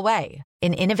Cerebral Way,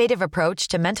 an innovative approach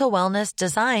to mental wellness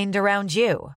designed around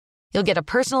you. You'll get a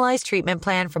personalized treatment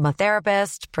plan from a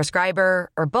therapist, prescriber,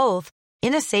 or both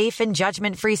in a safe and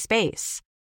judgment-free space.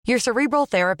 Your Cerebral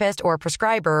therapist or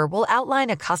prescriber will outline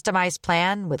a customized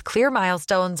plan with clear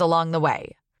milestones along the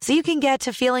way, so you can get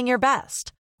to feeling your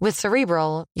best. With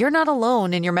Cerebral, you're not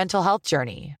alone in your mental health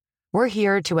journey. We're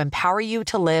here to empower you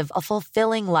to live a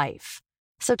fulfilling life.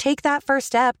 So take that first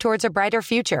step towards a brighter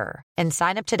future and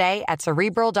sign up today at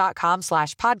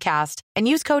Cerebral.com/podcast and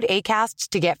use code ACAST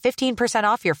to get 15%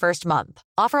 off your first month.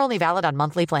 Offer only valid on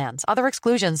monthly plans. Other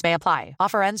exclusions may apply.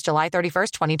 Offer ends July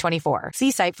 31st, 2024.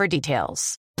 See site for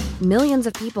details. Millions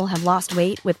of people have lost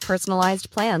weight with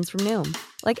personalized plans from Noom.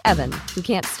 Like Evan, who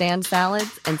can't stand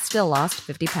salads and still lost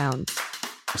 50 pounds.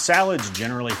 Salads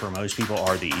generally for most people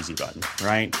are the easy button,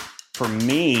 right? For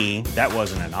me, that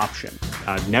wasn't an option.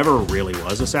 I never really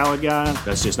was a salad guy.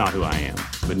 That's just not who I am.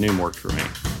 But Noom worked for me.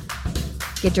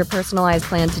 Get your personalized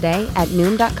plan today at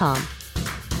Noom.com.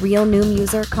 Real Noom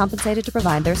user compensated to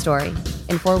provide their story.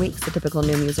 In 4 weeks, the typical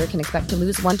Noom user can expect to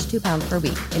lose 1 to 2 pounds per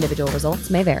week. Individual results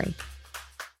may vary.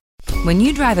 When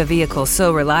you drive a vehicle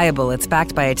so reliable it's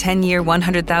backed by a 10-year,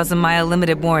 100,000-mile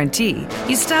limited warranty,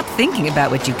 you stop thinking about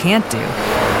what you can't do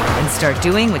and start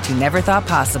doing what you never thought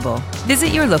possible. Visit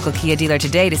your local Kia dealer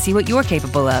today to see what you're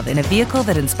capable of in a vehicle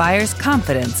that inspires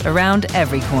confidence around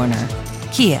every corner.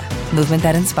 Kia, movement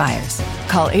that inspires.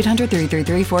 Call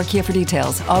 800-333-4KIA for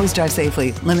details. Always drive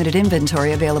safely. Limited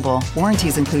inventory available.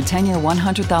 Warranties include 10-year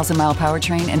 100,000-mile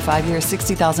powertrain and 5-year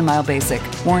 60,000-mile basic.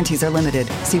 Warranties are limited.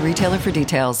 See retailer for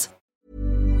details.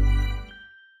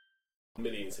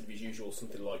 Millions of his usual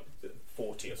something like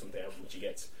 40 or something, which he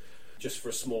gets just for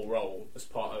a small role as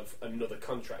part of another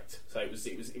contract. So it was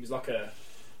like there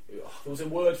was a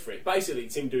word for it. Basically,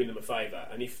 it's him doing them a favour,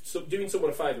 and if doing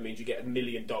someone a favour means you get $1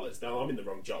 million, now I'm in the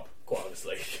wrong job, quite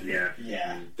honestly. Yeah.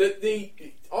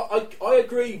 I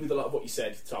agree with a lot of what you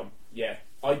said, Tom. Yeah,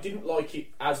 I didn't like it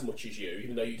as much as you,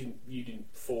 even though you didn't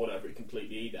fawn over it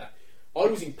completely either. I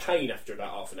was in pain after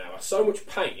about half an hour. So much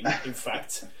pain, in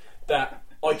fact, that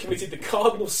I committed the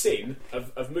cardinal sin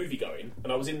of movie going,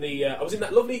 and I was in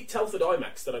that lovely Telford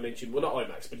IMAX that I mentioned. Well, not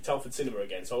IMAX, but Telford Cinema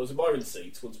again. So I was in Byron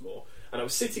seats once more, and I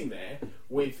was sitting there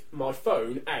with my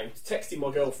phone out, texting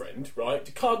my girlfriend. Right,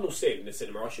 the cardinal sin in the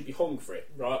cinema. I should be hung for it.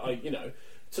 Right,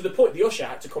 to the point the usher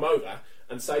had to come over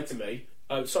and say to me,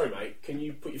 "Oh, sorry, mate, can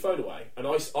you put your phone away?" And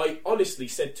I honestly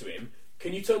said to him,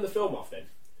 "Can you turn the film off then?"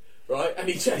 Right, and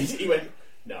he went,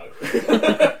 "No."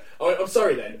 I'm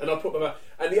sorry then, and I put my mouth.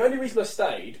 And the only reason I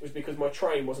stayed was because my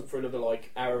train wasn't for another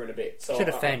hour and a bit. So should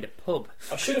have found a pub.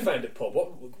 I should have found a pub.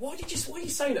 Why are you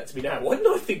saying that to me now? Why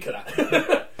didn't I think of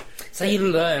that? So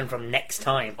you learn from next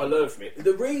time. I learned from it.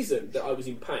 The reason that I was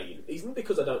in pain isn't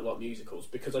because I don't like musicals,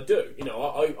 because I do.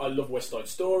 I love West Side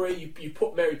Story. You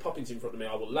put Mary Poppins in front of me,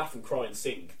 I will laugh and cry and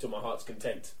sing to my heart's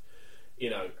content.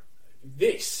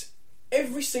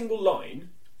 Every single line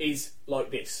is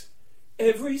like this.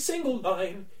 Every single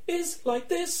line is like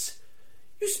this.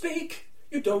 You speak,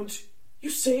 you don't,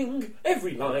 you sing.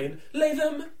 Every line, lay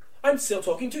them. I'm still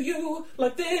talking to you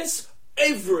like this.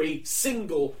 Every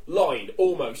single line,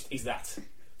 almost, is that.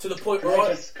 To the point where I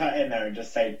just cut in there and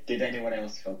just say, did anyone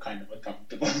else feel kind of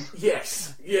uncomfortable?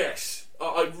 Yes.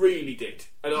 I really did.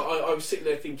 And I was sitting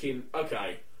there thinking,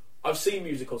 okay, I've seen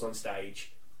musicals on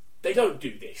stage. They don't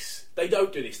do this. They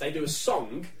do a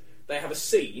song, they have a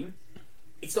scene.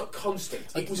 It's not constant.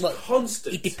 It was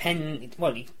constant. It depends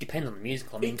on the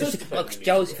musical. I mean, Joseph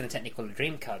and the Technical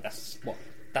Dreamcoat.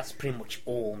 That's pretty much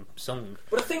all sung.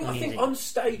 But I think on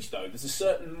stage though, there's a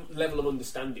certain level of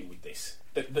understanding with this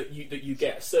that you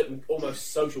get, a certain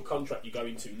almost social contract you go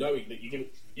into, knowing that you're going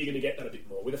to get that a bit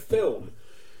more. With a film,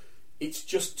 it's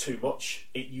just too much.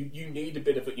 You need a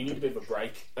bit of a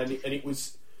break, and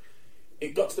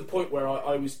it got to the point where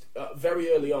I was very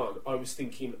early on. I was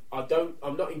thinking,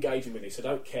 I'm not engaging with this. I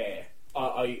don't care.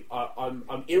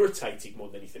 I'm irritated more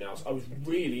than anything else. I was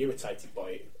really irritated by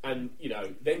it, and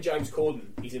then James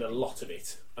Corden is in a lot of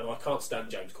it, and I can't stand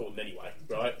James Corden anyway.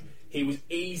 Right? He was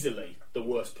easily the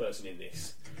worst person in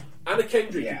this. Anna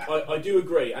Kendrick, yeah. I do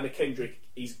agree. Anna Kendrick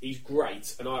is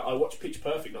great, and I watched Pitch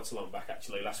Perfect not so long back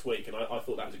actually last week, and I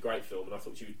thought that was a great film, and I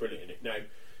thought she was brilliant in it. Now.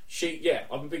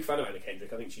 I'm a big fan of Anna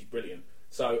Kendrick. I think she's brilliant.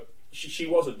 So she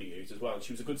was underused as well, and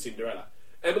she was a good Cinderella.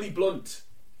 Emily Blunt,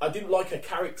 I didn't like her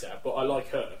character, but I like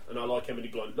her, and I like Emily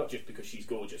Blunt not just because she's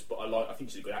gorgeous, but I think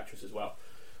she's a good actress as well.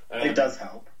 It does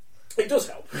help. It does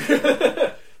help,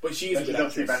 but she is a good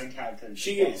actress.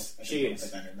 She is.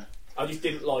 I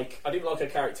didn't like her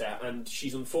character, and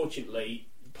she's unfortunately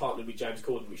partnered with James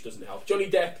Corden, which doesn't help. Johnny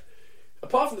Depp.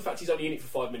 Apart from the fact he's only in it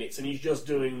for 5 minutes and he's just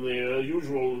doing the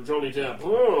usual Johnny Depp, come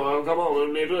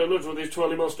on, look at this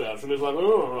twirly moustache, and it's like,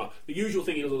 the usual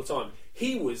thing he does all the time.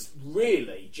 He was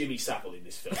really Jimmy Savile in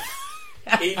this film.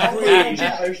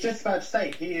 I was just about to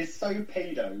say, he is so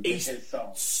pedo with his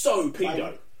song. So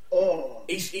pedo.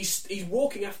 He's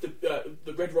walking after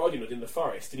the Red Riding Hood in the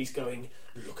forest, and he's going,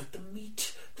 look at the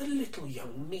meat, the little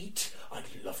young meat. I'd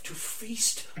love to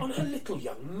feast on her little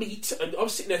young meat. And I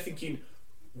was sitting there thinking,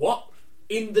 what?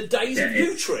 In the days of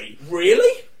U-Tree?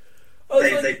 Really?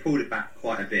 They pulled it back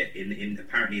quite a bit.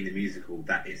 Apparently in the musical,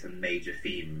 that is a major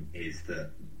theme, is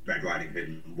that Red Riding Hood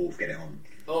and Wolf get it on.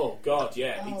 Oh, God,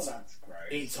 yeah. That's gross.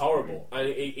 It's horrible. And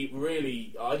it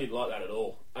really... I didn't like that at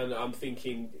all. And I'm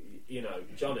thinking,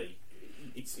 Johnny,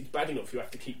 it's bad enough you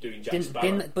have to keep doing Jack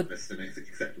Sparrow. That's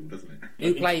acceptable, doesn't it?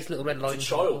 Who plays Little Red Riding Hood? It's a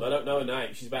child. I don't know her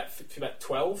name. She's about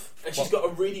 12, and she's got a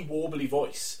really warbly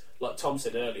voice, like Tom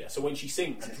said earlier. So when she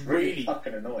sings, it's really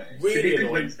fucking annoying. Really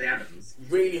annoying. Wednesday Addams.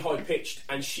 Really high pitched,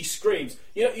 and she screams.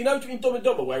 You know, in Dumb and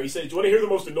Dumber, where he says, "Do you want to hear the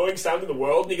most annoying sound in the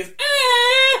world?" And he goes,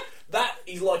 "Ah!" That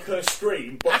is like her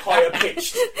scream, but higher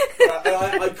pitched.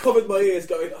 And I covered my ears,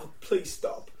 going, "Oh, please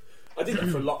stop." I did that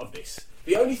for a lot of this.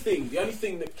 The only thing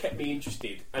that kept me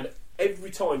interested, and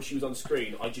every time she was on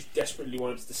screen, I just desperately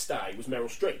wanted to stay, was Meryl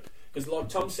Streep. Because, like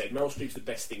Tom said, Meryl Streep's the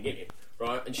best thing in it,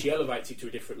 right? And she elevates it to a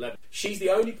different level. She's the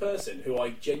only person who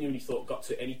I genuinely thought got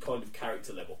to any kind of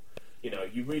character level. You know,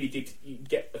 you really did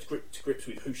get to grips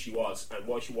with who she was and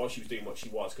why she was doing what she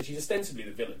was. Because she's ostensibly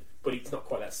the villain, but it's not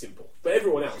quite that simple. But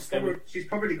everyone else... She's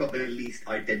probably got the least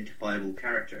identifiable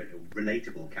character, a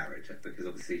relatable character, because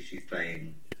obviously she's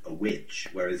playing a witch,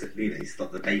 whereas it's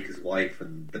like the baker's wife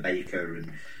and the baker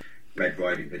and Red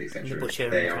Riding Hood, etc.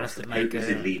 They are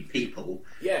supposedly people.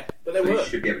 Yeah, but they were.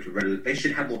 Should be able to they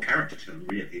should have more character to them,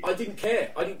 really. I didn't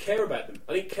care. I didn't care about them.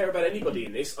 I didn't care about anybody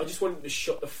in this. I just wanted them to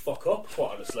shut the fuck up,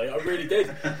 quite honestly. I really did.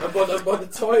 And by the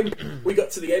time we got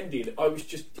to the ending, I was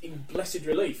just in blessed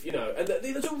relief, you know. And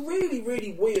there's a really,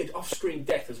 really weird off-screen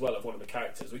death as well of one of the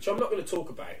characters, which I'm not going to talk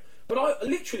about. But I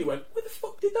literally went, where the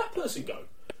fuck did that person go?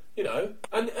 You know,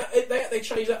 and they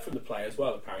changed that from the play as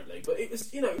well, apparently. But it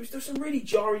was, you know, there's some really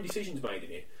jarring decisions made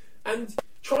in it, and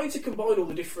trying to combine all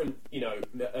the different, you know,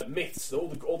 myths, all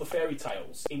the fairy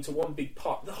tales into one big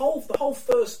pot. The whole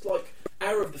first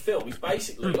hour of the film is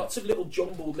basically lots of little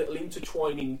jumbled, little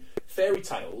intertwining fairy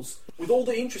tales with all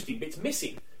the interesting bits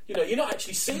missing. You know, you're not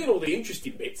actually seeing all the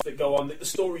interesting bits that go on, the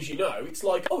stories you know. It's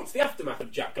like, oh, it's the aftermath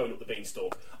of Jack going up the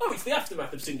beanstalk. Oh, it's the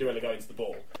aftermath of Cinderella going to the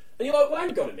ball. And you're like, well,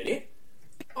 hang on a minute.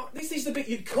 Oh, this is the bit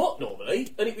you'd cut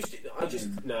normally, and it was. It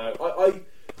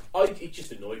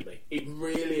just annoyed me. It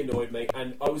really annoyed me,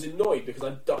 and I was annoyed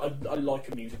because I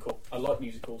like a musical. I like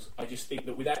musicals. I just think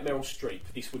that without Meryl Streep,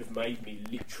 this would have made me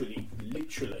literally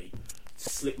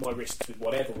slip my wrists with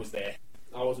whatever was there.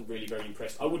 I wasn't really very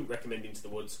impressed. I wouldn't recommend Into the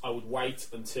Woods. I would wait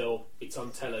until it's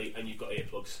on telly and you've got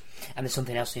earplugs. And there's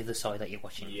something else on the other side that you're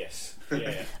watching. Yes.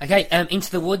 Yeah. Okay, Into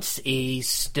the Woods is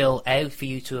still out for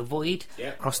you to avoid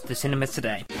across the cinemas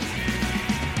today.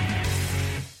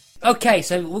 Okay,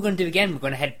 so what we're going to do again, we're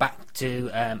going to head back to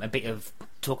a bit of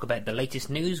talk about the latest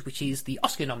news, which is the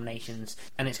Oscar nominations,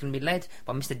 and it's going to be led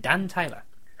by Mr. Dan Taylor.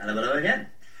 Hello again.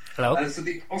 Hello. So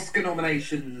the Oscar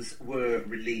nominations were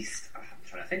released,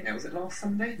 I think that was it last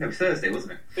Sunday? No, it was Thursday,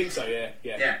 wasn't it? I think so, yeah.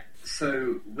 Yeah,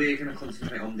 so we're going to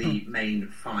concentrate on the main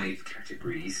 5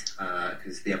 categories,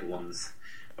 because the other ones,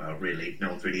 well, really, no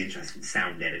one's really interested in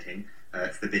sound editing.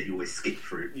 It's the bit you always skip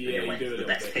through. Yeah, you're waiting for the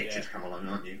best bit, picture to come along,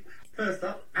 aren't you? First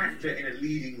up, actor in a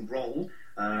leading role.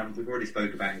 We've already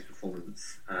spoke about his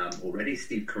performance already.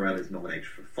 Steve Carell is nominated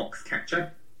for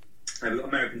Foxcatcher. We've got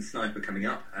American Sniper coming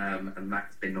up, and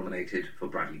that's been nominated for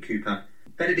Bradley Cooper.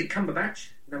 Benedict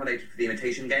Cumberbatch, nominated for The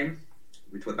Imitation Game.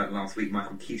 We talked about last week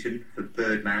Michael Keaton for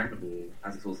Birdman, or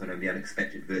as it's also known, The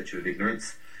Unexpected Virtue of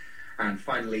Ignorance. And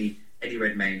finally, Eddie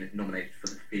Redmayne, nominated for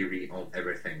The Theory of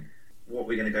Everything. What are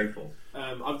we going to go for?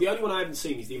 The only one I haven't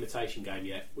seen is The Imitation Game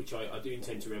yet, which I do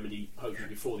intend to remedy, hopefully,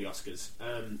 before the Oscars.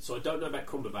 So I don't know about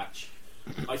Cumberbatch.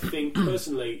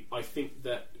 Personally, I think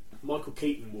that Michael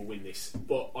Keaton will win this,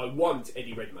 but I want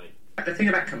Eddie Redmayne. The thing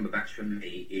about Cumberbatch for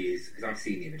me is, because I've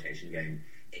seen The Imitation Game,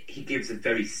 he gives a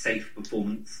very safe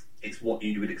performance. It's what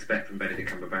you would expect from Benedict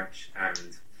Cumberbatch,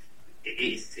 and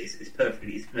it's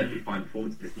perfectly fine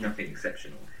performance. There's nothing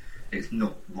exceptional. It's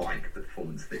not like the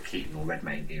performance that Keaton or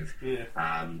Redmayne give. Yeah.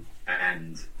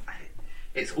 And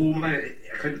it's almost...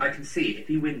 I can see, if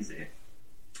he wins it,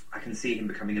 I can see him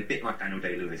becoming a bit like Daniel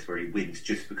Day-Lewis, where he wins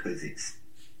just because it's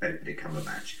Benedict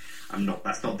Cumberbatch.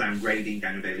 That's not downgrading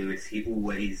Daniel Day-Lewis. He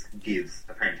always gives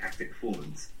a fantastic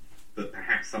performance, but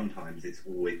perhaps sometimes it's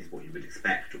always what you would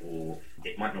expect, or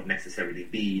it might not necessarily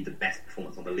be the best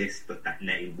performance on the list, but that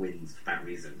name wins for that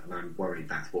reason, and I'm worried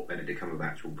that's what Benedict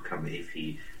Cumberbatch will become if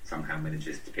he somehow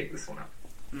manages to pick this one up.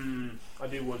 I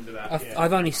do wonder that.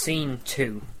 I've only seen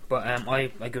 2, but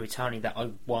I agree with Tony that I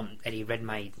want Eddie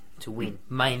Redmayne to win,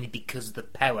 mainly because of the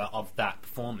power of that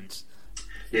performance.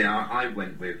 Yeah, I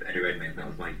went with Eddie Redmayne.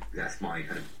 That's my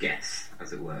kind of guess,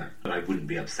 as it were. But I wouldn't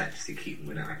be upset to see Keaton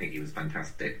win it. I think he was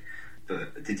fantastic.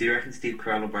 But did you reckon Steve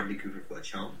Carell or Bradley Cooper have got a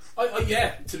chance?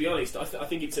 Yeah, to be honest, I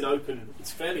think it's a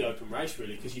fairly open race,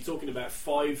 really, because you're talking about a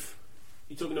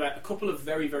couple of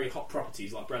very, very hot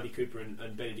properties like Bradley Cooper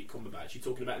and Benedict Cumberbatch. You're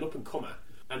talking about an up-and-comer,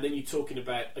 and then you're talking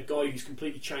about a guy who's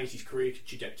completely changed his career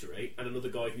trajectory, and another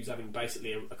guy who's having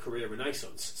basically a career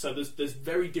renaissance. So there's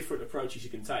very different approaches you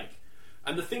can take.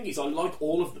 And the thing is, I like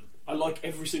all of them. I like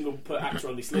every single actor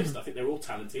on this list. I think they're all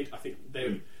talented. I think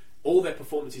all their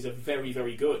performances are very,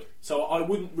 very good. So I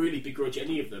wouldn't really begrudge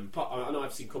any of them. I know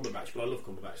I've seen Cumberbatch, but I love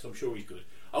Cumberbatch, so I'm sure he's good.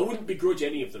 I wouldn't begrudge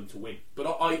any of them to win. But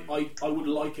I would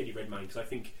like Eddie Redmayne, because I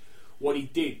think what he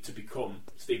did to become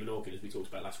Stephen Hawking, as we talked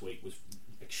about last week, was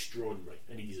extraordinary,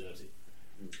 and he deserves it.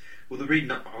 Well, the reason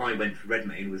that I went for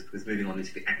Redmayne was moving on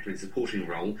into the actor in supporting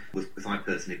role was because I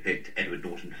personally picked Edward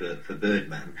Norton for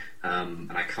Birdman,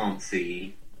 and I can't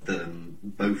see them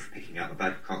both picking up.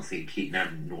 I can't see Keaton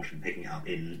and Norton picking up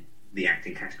in the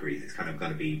acting categories. It's kind of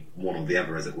going to be one or the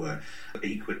other, as it were. But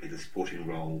equally, the supporting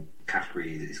role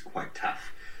category is quite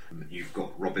tough. You've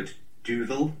got Robert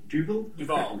Duvall,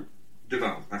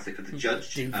 that's it, for the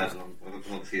judge,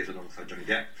 obviously alongside Johnny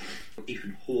Depp.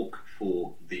 Ethan Hawke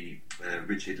for the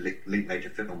Richard Linklater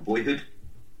film Boyhood.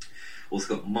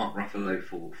 Also got Mark Ruffalo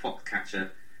for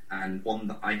Foxcatcher, and one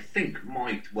that I think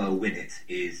might well win it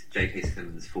is J.K.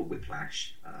 Simmons for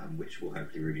Whiplash, which we'll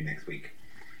hopefully review next week.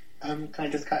 Can I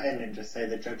just cut in and just say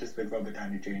the judges with Robert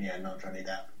Downey Jr. and not Johnny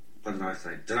Depp? What did I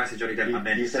say? Did I say Johnny Depp? I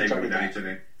meant to say Robert Downey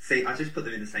Jr. See, I just put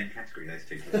them in the same category, those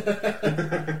two.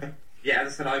 Yeah,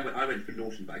 as I said, I went for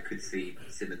Norton, but I could see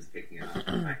Simmons picking it up.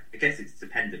 I guess it's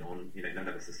dependent on, none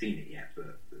of us have seen it yet,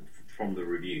 but from the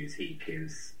reviews, he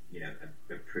gives,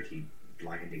 a pretty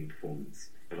blinding performance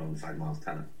alongside Miles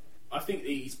Teller. I think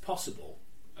it's possible.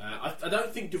 I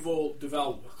don't think Duval.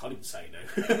 I can't even say no.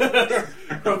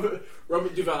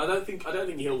 Robert Duvall. I don't think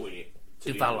he'll win it.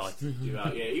 Duvall,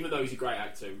 yeah. Even though he's a great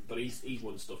actor, but he's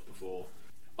won stuff before.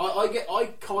 I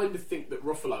kind of think that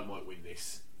Ruffalo might win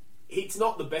this. It's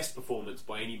not the best performance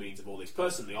by any means of all this.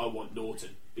 Personally, I want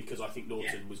Norton, because I think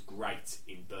Norton was great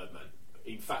in Birdman.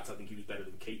 In fact, I think he was better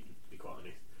than Keaton, to be quite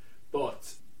honest.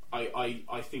 But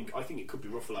I think it could be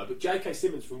Ruffalo. But J.K.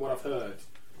 Simmons, from what I've heard,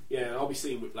 I'll be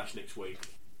seeing Whiplash next week.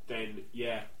 Then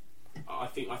I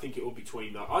think it will be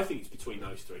between. I think it's between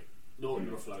those three: Norton,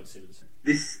 Ruffalo, and Simmons.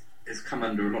 This has come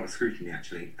under a lot of scrutiny,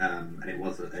 actually, and it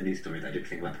was a news story that I did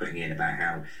think about putting in about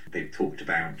how they've talked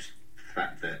about the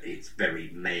fact that it's very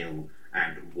male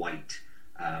and white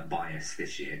bias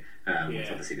this year, which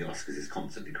obviously the Oscars is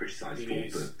constantly criticised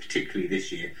for, but particularly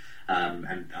this year.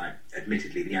 And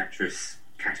admittedly, the actress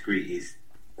category is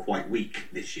quite weak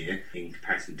this year in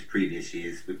comparison to previous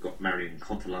years. We've got Marion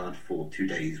Cotillard for 2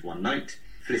 Days, One Night,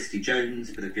 Felicity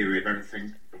Jones for The Fury of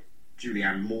Everything,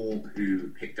 Julianne Moore, who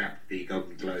picked up the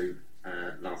Golden Globe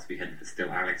last weekend for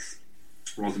Still Alice,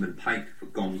 Rosamund Pike for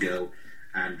Gone Girl,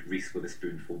 and Reese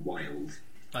Witherspoon for Wild.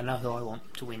 I know who I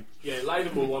want to win. Yeah,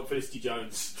 Layden will want Felicity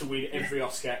Jones to win every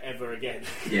Oscar ever again.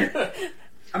 Yeah.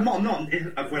 I'm not,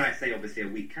 when I say obviously a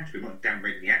weak category, I'm not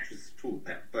downgrading the actresses at all.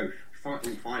 They're all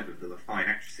five of them are fine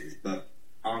actresses, but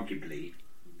arguably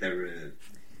there are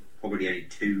probably only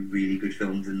 2 really good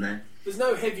films in there. There's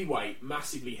no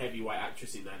massively heavyweight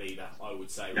actress in that either, I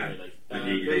would say, really. No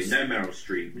Meryl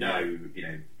Streep, no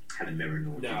Helen Mirren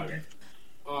or no.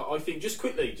 I think, just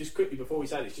quickly before we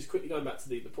say this, just quickly going back to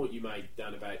the point you made,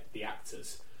 Dan, about the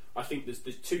actors, I think there's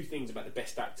 2 things about the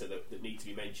best actor that need to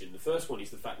be mentioned. The first one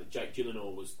is the fact that Jake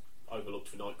Gyllenhaal was overlooked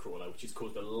for Nightcrawler, which has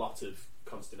caused a lot of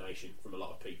consternation from a lot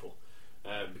of people,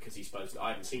 because he's supposed to, I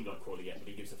haven't seen Nightcrawler yet, but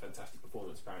he gives a fantastic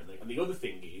performance apparently. And the other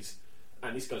thing is,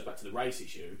 and this goes back to the race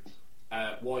issue,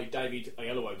 why David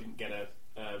Oyelowo didn't get a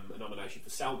nomination for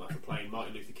Selma for playing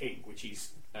Martin Luther King, which is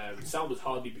Selma's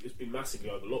has been massively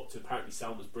overlooked. Apparently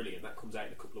Selma's brilliant. That comes out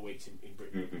in a couple of weeks in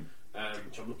Britain,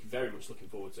 which I'm very much looking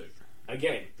forward to.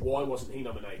 Again, why wasn't he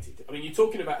nominated? I mean, you're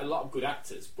talking about a lot of good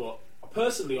actors, but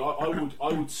personally, I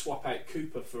would swap out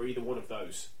Cooper for either one of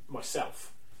those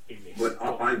myself. Well,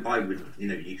 I would.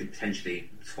 You could potentially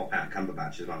swap out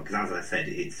Cumberbatch as well, because as I said,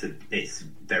 it's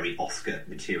very Oscar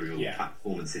material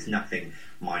performance. It's nothing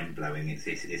mind blowing.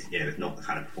 It's not the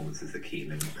kind of performances that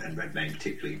Keaton and Redmayne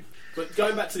particularly. But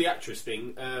going back to the actress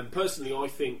thing, personally, I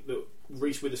think that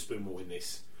Reese Witherspoon will win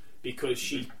this, because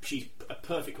she's a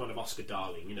perfect kind of Oscar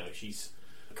darling. She's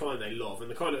the kind they love, and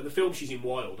the film she's in,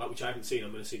 Wild, which I haven't seen.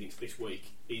 I'm going to see this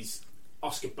week. Is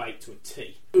Oscar bait to a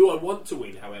T. Who I want to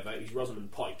win, however, is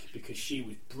Rosamund Pike, because she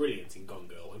was brilliant in Gone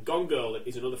Girl, and Gone Girl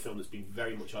is another film that's been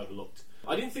very much overlooked.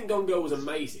 I didn't think Gone Girl was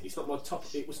amazing. It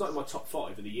was not in my top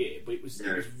 5 of the year, but it was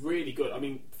really good. I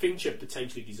mean, Fincher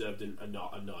potentially deserved a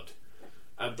nod.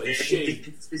 But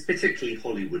it's particularly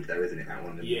Hollywood, though, isn't it? That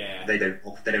one. Yeah. They don't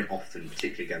often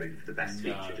particularly go in for the best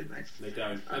feature, do they? They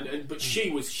don't. But she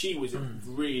was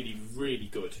really, really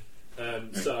good.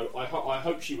 So I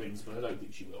hope she wins, but I don't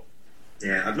think she will.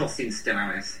 Yeah, I've not seen Still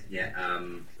Alice yet,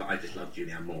 but I just love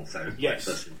Julianne Moore, so yes.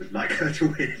 I personally would like her to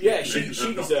win. Yeah, she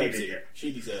deserves it.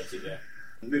 She deserves it. Yeah.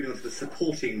 Moving on to the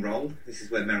supporting role, this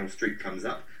is where Meryl Streep comes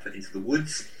up for Into the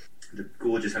Woods, the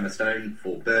gorgeous Emma Stone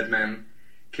for Birdman,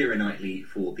 Keira Knightley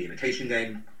for The Imitation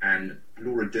Game, and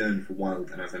Laura Dern for Wild,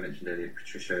 and as I mentioned earlier,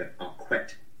 Patricia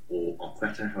Arquette, or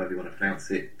Arquetta, however you want to pronounce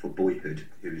it, for Boyhood,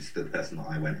 who's the person that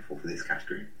I went for this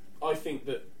category. I think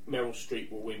that Meryl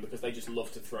Streep will win because they just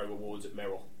love to throw awards at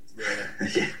Meryl. Really.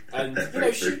 Yeah, and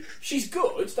she's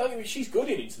good. Don't get me, she's good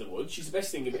in Into the Woods. She's the best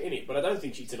thing in it, but I don't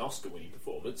think she's an Oscar-winning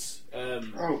performance.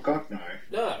 Oh God, no!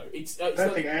 No, it's I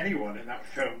don't think anyone in that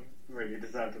film really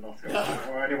deserved an Oscar,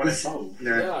 or anyone involved.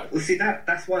 No. Well, see,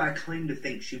 that's why I kind of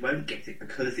think she won't get it,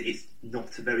 because it's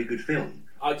not a very good film.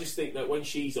 I just think that when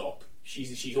she's up,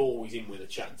 she's always in with a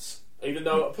chance. Even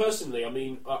though, personally, I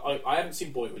mean, I haven't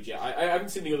seen Boyhood yet. I haven't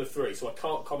seen the other three, so I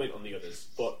can't comment on the others.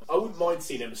 But I wouldn't mind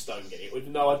seeing Emma Stone get it,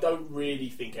 even though I don't really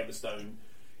think Emma Stone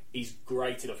is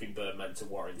great enough in Birdman to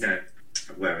warrant it. No.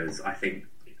 Whereas I think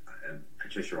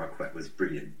Patricia Arquette was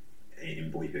brilliant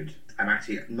in Boyhood. And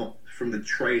actually, not from the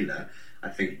trailer, I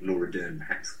think Laura Dern,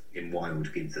 perhaps in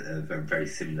Wild, gives it a very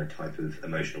similar type of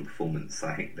emotional performance.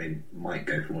 I think they might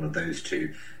go for one of those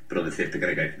two. But obviously, if they're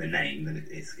going to go for the name, then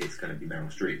it's going to be Meryl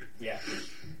Streep. Yeah.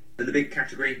 In the big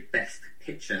category, Best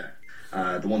Picture,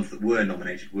 the ones that were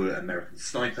nominated were American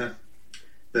Sniper,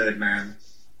 Birdman,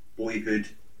 Boyhood,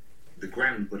 The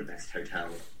Grand Budapest Hotel,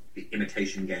 The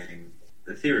Imitation Game,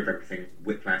 The Theory of Everything,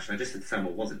 Whiplash. And I just said Selma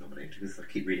wasn't nominated because I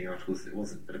keep reading articles that it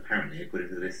wasn't, but apparently, according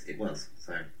to this, it was.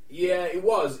 So yeah, it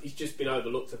was. It's just been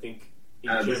overlooked, I think.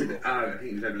 I think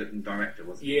it was overlooked in director,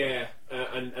 wasn't it? Yeah,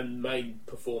 and main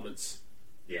performance.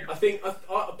 Yeah. I think,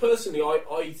 I personally,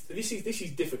 this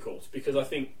is difficult because I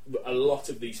think a lot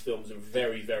of these films are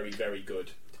very, very, very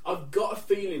good. I've got a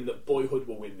feeling that Boyhood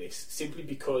will win this simply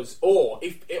because, or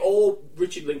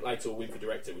Richard Linklater will win for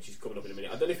director, which is coming up in a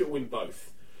minute. I don't know if it'll win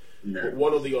both, but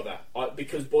one or the other.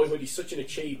 Because Boyhood is such an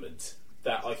achievement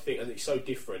that I think, and it's so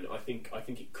different. I think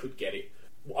it could get it.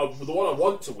 The one I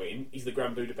want to win is the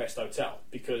Grand Budapest Hotel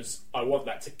because I want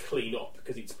that to clean up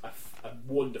because it's a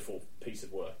wonderful piece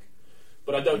of work.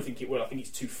 But I don't think it will. I think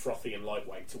it's too frothy and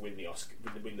lightweight to win the Oscar,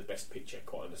 win the Best Picture.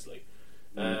 Quite honestly,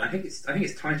 I think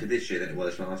it's tighter this year than it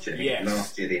was last year. Yes.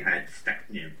 Last year they had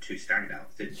two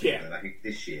standouts, didn't they? Yeah. But I think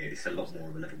this year it's a lot more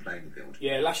of a level playing field.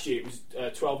 Yeah, last year it was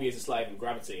 12 Years a Slave and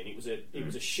Gravity, and it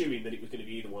was a shoo-in that it was going to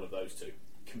be either one of those two.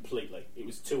 Completely, it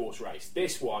was a two-horse race.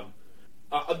 This one,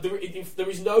 there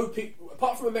is no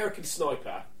apart from American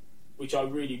Sniper, which I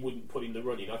really wouldn't put in the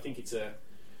running. I think it's a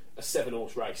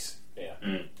 7-horse race. Yeah,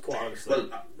 quite honestly.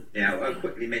 Well, I'll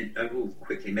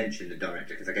quickly mention the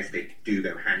director because I guess they do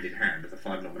go hand in hand. The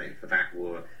 5 nominated for that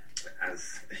were,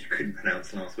 as you couldn't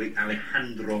pronounce last week,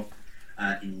 Alejandro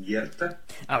Iñárritu,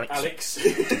 Alex.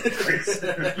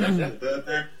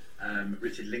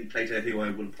 Richard Linklater, who I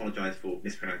will apologise for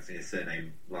mispronouncing his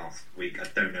surname last week. I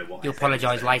don't know what. You'll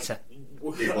apologise later.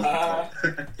 We skipped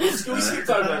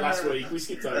over that last week. We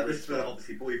skipped over it.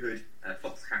 Obviously, Boyhood.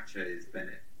 Foxcatcher is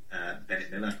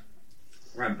Bennett Miller.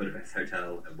 Grand Budapest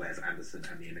Hotel, Wes Anderson,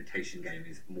 and The Imitation Game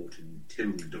is Morten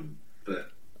Tyldum. But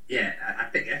yeah, I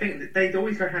think that they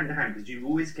always go hand to hand because you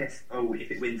always guess,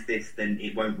 if it wins this, then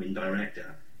it won't win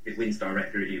director. If it wins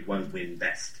director, it won't win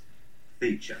best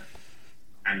feature.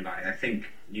 And I think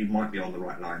you might be on the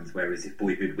right lines. Whereas if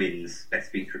Boyhood wins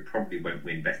best feature, it probably won't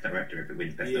win best director. If it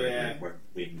wins best director, it won't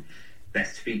win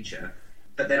best feature.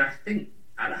 But then I think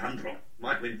Alejandro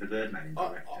might win for Birdman in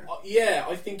director.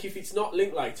 I think if it's not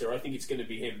Linklater, I think it's going to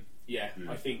be him. Yeah,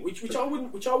 I think which I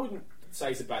wouldn't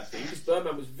say is a bad thing because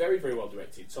Birdman was very, very well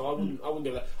directed. So I wouldn't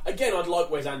go that. Again, I'd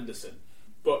like Wes Anderson,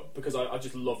 but because I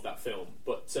just love that film.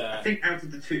 But I think out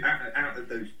of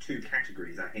those two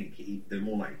categories, I think they're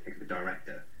more likely to pick a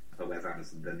director for Wes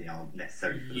Anderson than they are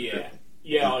necessarily for the film.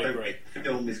 Yeah, I agree. The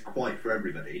film is quite for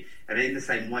everybody, and in the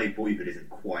same way, Boyhood isn't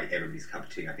quite everybody's cup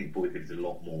of tea. I think Boyhood is a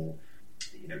lot more,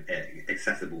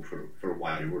 accessible for a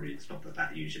wider audience. Not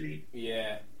that usually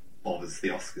bothers the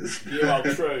Oscars. Yeah,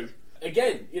 well, true.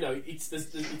 Again,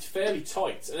 it's fairly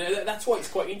tight, and that's why it's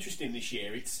quite interesting this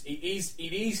year.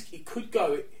 It could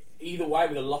go either way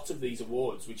with a lot of these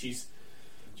awards, which is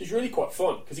really quite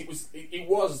fun because it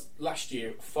was last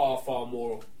year far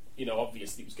more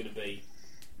obvious that it was going to be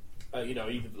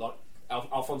either like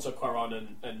Alfonso Cuarón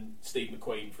and Steve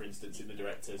McQueen, for instance, in the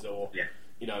directors, or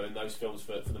in those films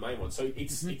for the main one. So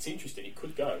it's interesting. It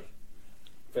could go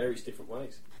various different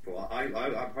ways. Well, I'd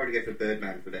probably go for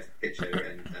Birdman for best picture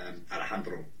and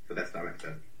Alejandro for best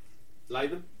director.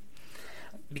 Latham?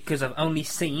 Because I've only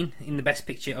seen in the best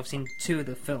picture, I've seen 2 of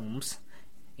the films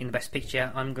in the best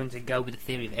picture. I'm going to go with The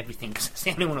Theory of Everything because it's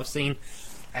the only one I've seen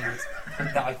and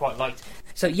that I quite liked.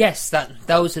 So yes,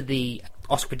 those are the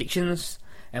Oscar predictions,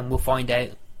 and we'll find out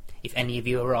if any of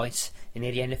you are right,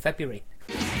 near the end of February.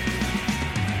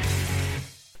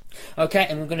 Okay,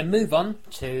 and we're going to move on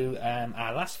to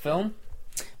our last film,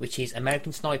 which is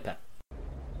American Sniper.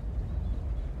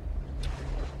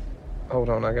 Hold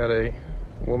on, I got a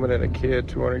woman and a kid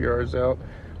 200 yards out,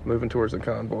 moving towards the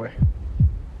convoy.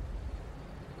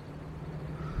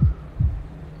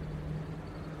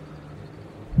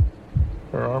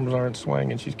 Her arms aren't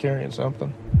swinging, she's carrying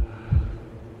something.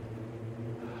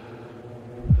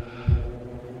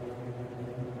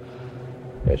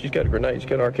 Yeah, she's got a grenade. She's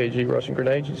got an RKG Russian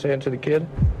grenade. She's saying to the kid.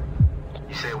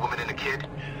 You say a woman and a kid?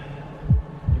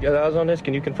 You got eyes on this?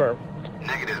 Can you confirm?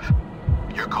 Negative.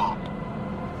 Your call.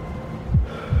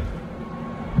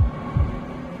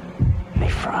 They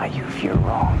fry you if you're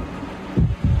wrong.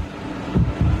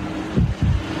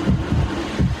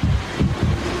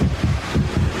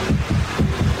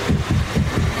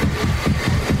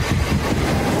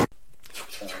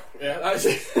 Yeah,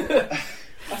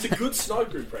 that's a good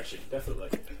sniper impression, definitely.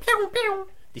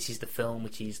 This is the film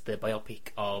which is the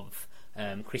biopic of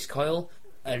Chris Kyle,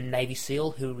 a Navy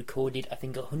SEAL who recorded, I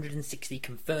think, 160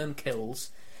 confirmed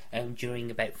kills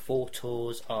during about 4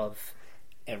 tours of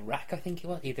Iraq, I think it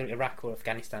was. Either Iraq or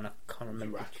Afghanistan, I can't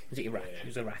remember. Iraq. Was it Iraq? Yeah. It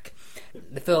was Iraq.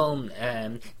 The film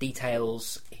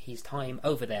details his time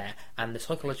over there and the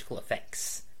psychological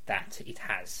effects that it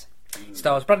has.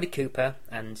 Stars Bradley Cooper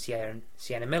and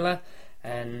Sienna Miller,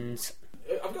 and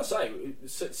I've got to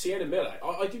say, Sienna Miller,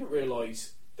 I didn't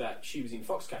realise that she was in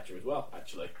Foxcatcher as well,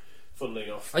 actually, funnily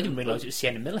enough. I didn't realise it was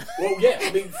Sienna Miller. Well, yeah,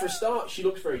 I mean, for a start, she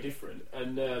looks very different,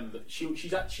 and she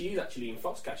is actually in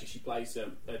Foxcatcher. She plays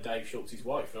Dave Schultz's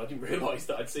wife, and I didn't realise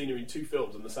that I'd seen her in 2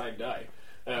 films on the same day,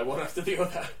 one after the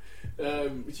other,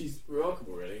 which is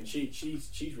remarkable, really, and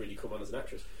she's really come on as an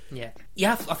actress. Yeah.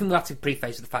 I think we'll have to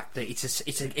preface with the fact that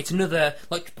it's another,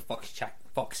 like Foxcatcher,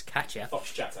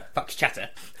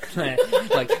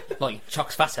 like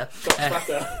Chox Fatter,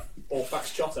 or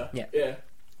Fax Chotter. Yeah.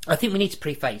 I think we need to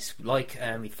preface, like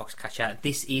with Foxcatcher,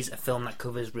 this is a film that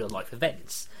covers real life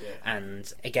events,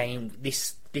 and again,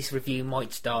 this review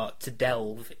might start to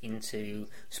delve into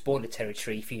spoiler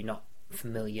territory if you're not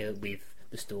familiar with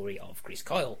the story of Chris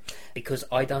Kyle, because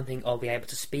I don't think I'll be able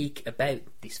to speak about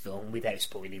this film without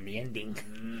spoiling the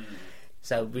ending.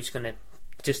 So we're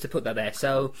just to put that there.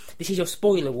 So this is your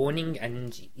spoiler warning,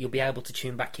 and you'll be able to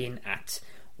tune back in at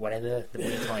whatever the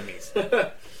winning time is.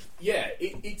 Yeah,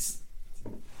 it's.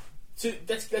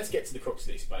 Let's get to the crux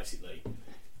of this. Basically,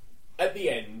 at the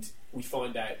end, we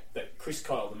find out that Chris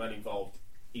Kyle, the man involved,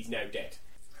 is now dead.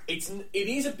 It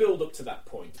is a build up to that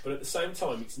point, but at the same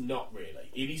time, it's not really.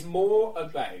 It is more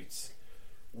about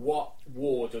what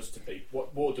war does to people,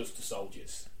 what war does to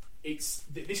soldiers. It's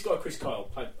this guy Chris Kyle,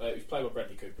 who's played by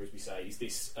Bradley Cooper, as we say, is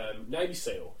this Navy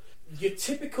SEAL, your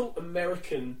typical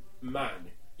American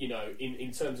man. You know,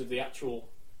 in terms of the actual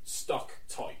stock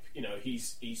type. You know,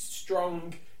 he's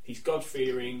strong, he's God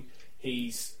fearing,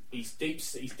 he's deep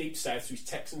south, so he's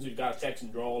Texans. We've got a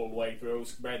Texan drawl all the way through.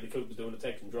 Bradley Cooper's doing a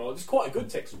Texan drawl. It's quite a good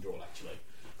Texan drawl, actually,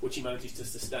 which he manages to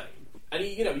sustain. And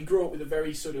he grew up with a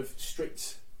very sort of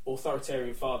strict,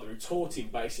 authoritarian father who taught him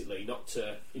basically not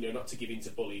to give in to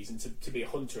bullies and to be a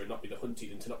hunter and not be the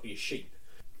hunted and to not be a sheep.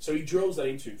 So he drills that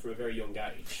into him from a very young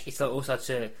age. It's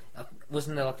also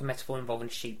wasn't there like a metaphor involving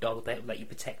a sheepdog that you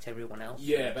protect everyone else?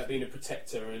 Yeah, about being a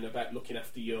protector and about looking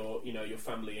after your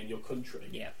family and your country.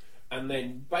 Yeah. And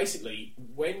then basically,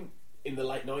 when in the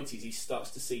late 90s he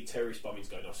starts to see terrorist bombings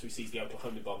going off, so he sees the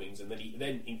Oklahoma bombings, and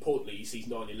then importantly he sees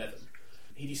 9/11.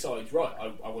 He decides, right,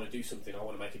 I want to do something. I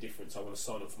want to make a difference. I want to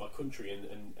sign up for my country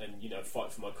and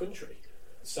fight for my country.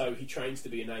 So he trains to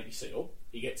be a Navy SEAL.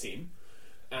 He gets in,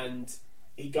 and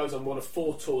he goes on one of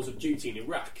 4 tours of duty in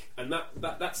Iraq, and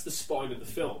that's the spine of the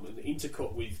film, and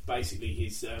intercut with basically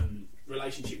his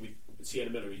relationship with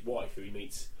Sienna Miller, his wife, who he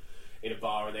meets in a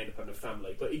bar, and they end up having a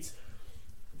family. But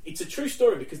it's a true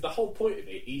story because the whole point of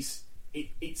it is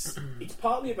it's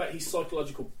partly about his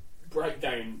psychological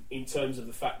breakdown in terms of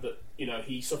the fact that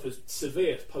he suffers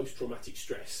severe post-traumatic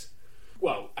stress.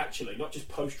 Well, actually, not just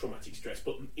post-traumatic stress,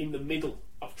 but in the middle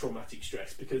of traumatic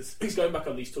stress, because he's going back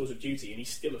on these tours of duty and he's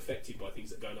still affected by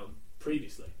things that are going on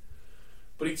previously.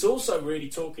 But it's also really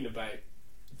talking about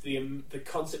the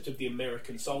concept of the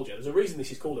American soldier. There's a reason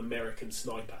this is called American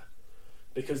Sniper,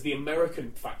 because the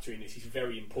American factor in this is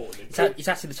very important. It's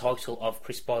actually the title of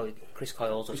Chris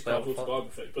Kyle's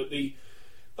autobiography. But the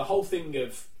whole thing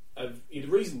of the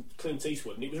reason Clint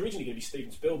Eastwood, and it was originally going to be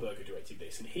Steven Spielberg who directed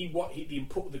this, and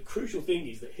the crucial thing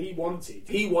is that he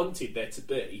wanted there to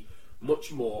be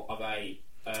much more of a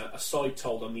side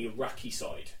told on the Iraqi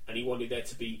side, and he wanted there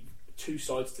to be 2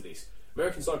 sides to this.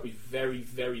 American Sniper is very,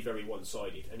 very, very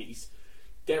one-sided, and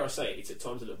dare I say it, it's at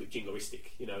times a little bit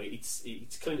jingoistic. You know, it's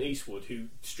Clint Eastwood who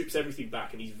strips everything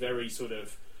back, and he's very sort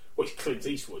of, well, he's Clint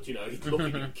Eastwood. You know, he's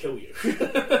lucky to kill you.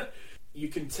 You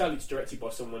can tell it's directed by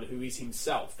someone who is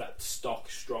himself that stock,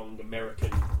 strong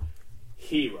American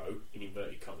hero in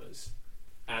inverted commas,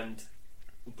 and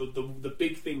the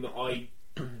big thing that I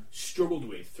struggled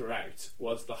with throughout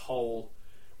was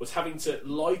having to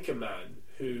like a man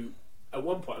who at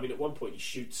one point he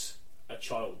shoots a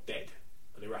child dead,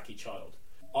 an Iraqi child.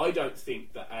 I don't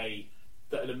think that a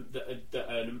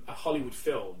Hollywood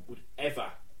film would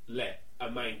ever let a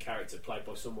main character played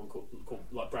by someone called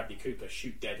like Bradley Cooper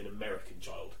shoot dead an American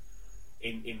child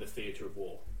in the theatre of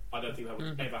war. I don't think that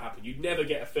would ever happen. You'd never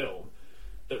get a film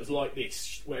that was like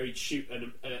this, where he'd shoot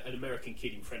an American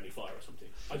kid in friendly fire or something.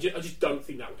 I just don't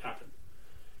think that would happen.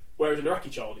 Whereas an Iraqi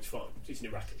child, it's fine. It's an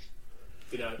Iraqi,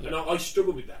 you know. Yeah. And I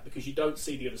struggle with that because you don't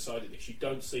see the other side of this. You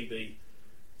don't see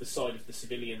the side of the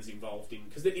civilians involved in,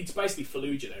 because it's basically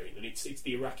Fallujah they're in, and it's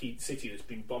the Iraqi city that's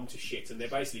been bombed to shit, and they're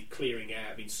basically clearing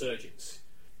out of insurgents.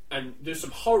 And there's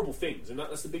some horrible things, and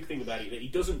that's the big thing about it. That he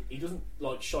doesn't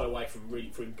like shy away from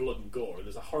blood and gore. And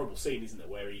there's a horrible scene, isn't there,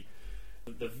 where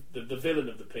the villain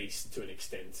of the piece, to an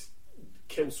extent,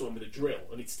 kills someone with a drill,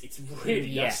 and it's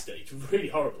really nasty. It's really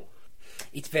horrible.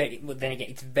 It's very, well, then again,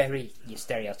 it's very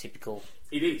stereotypical.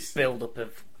 It is build up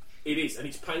of. It is, and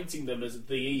it's painting them as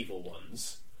the evil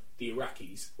ones, the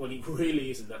Iraqis, when it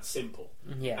really isn't that simple.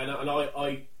 Yeah. And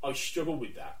I struggle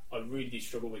with that. I really did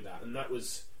struggle with that, and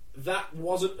that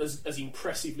wasn't as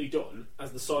impressively done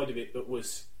as the side of it that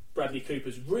was Bradley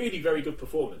Cooper's really very good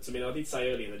performance. I mean, I did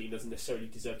say earlier that he doesn't necessarily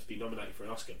deserve to be nominated for an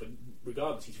Oscar, but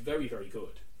regardless, he's very, very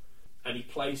good. And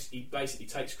he basically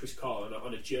takes Chris Kyle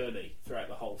on a journey throughout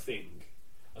the whole thing,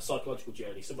 a psychological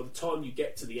journey. So by the time you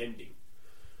get to the ending,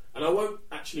 and I won't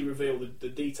actually reveal the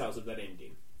details of that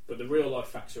ending, but the real life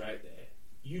facts are out there,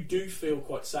 you do feel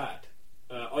quite sad.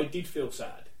 I did feel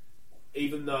sad,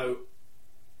 even though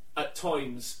at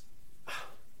times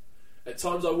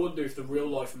I wonder if the real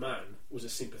life man was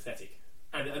as sympathetic,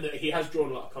 and he has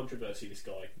drawn a lot of controversy, this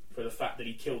guy, for the fact that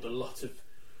he killed a lot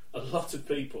of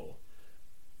people.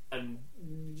 And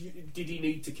did he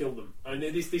need to kill them? I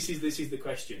mean, this is the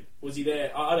question. Was he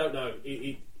there? I don't know.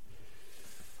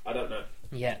 I don't know.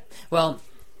 Yeah. Well,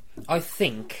 I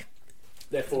think.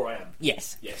 Therefore, I am.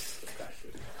 Yes. Yes. Okay.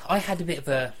 Good. I had a bit of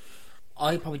a.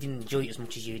 I probably didn't enjoy it as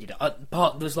much as you did.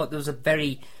 There was a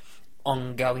very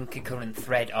ongoing, concurrent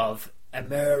thread of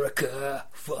America,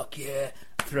 fuck yeah,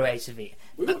 throughout of it.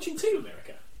 We're watching Team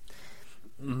America.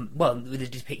 Well, with the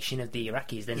depiction of the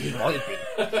Iraqis, then it might have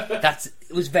been.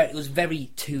 It was very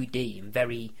 2D and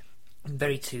very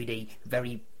 2D,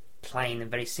 very plain and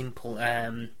very simple.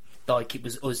 Like it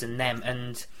was us and them.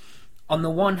 And on the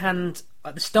one hand,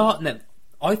 at the start,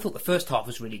 I thought the first half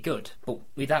was really good, but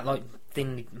with that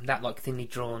thinly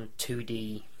drawn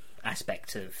 2D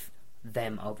aspect of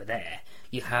them over there,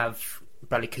 you have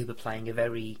Bradley Cooper playing a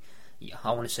very.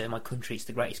 I want to serve my country, it's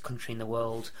the greatest country in the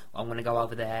world. I'm going to go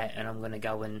over there and I'm going to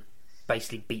go and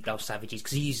basically beat those savages.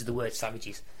 Because he uses the word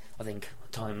savages, I think,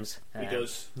 at times. He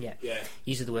does. Yeah.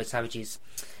 He uses the word savages.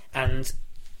 And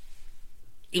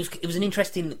it was an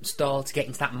interesting style to get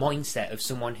into that mindset of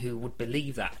someone who would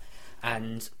believe that.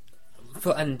 And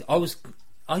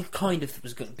I kind of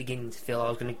was beginning to feel I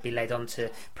was going to be led on to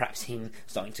perhaps him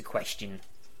starting to question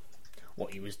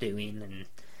what he was doing and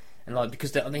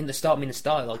because the start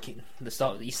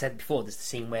that you said before, there's the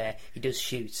scene where he does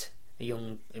shoot a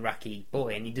young Iraqi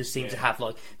boy, and he does seem to have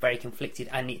very conflicted,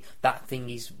 and that thing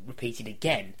is repeated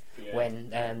again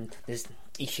when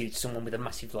he shoots someone with a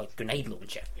massive grenade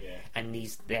launcher, and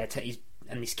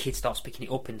and this kid starts picking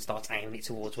it up and starts aiming it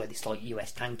towards where this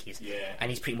US tank is, and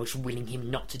he's pretty much willing him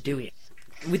not to do it,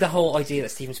 with the whole idea that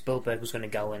Steven Spielberg was going to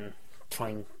go and try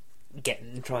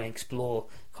and explore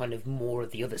kind of more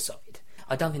of the other side.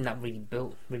 I don't think that really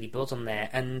builds on there,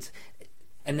 and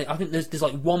I think there's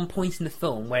one point in the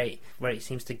film where it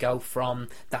seems to go from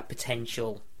that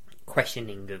potential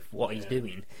questioning of what he's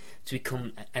doing to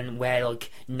become, and where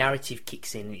narrative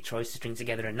kicks in and it tries to string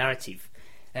together a narrative.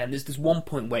 There's one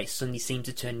point where it suddenly seems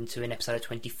to turn into an episode of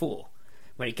 24,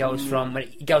 where it goes from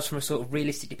a sort of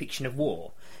realistic depiction of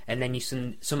war, and then you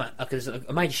there's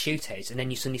a major shootout, and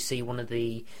then you suddenly see one of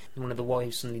the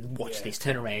wives suddenly watch this,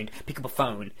 turn around, pick up a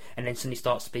phone, and then suddenly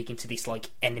start speaking to this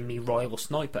enemy rival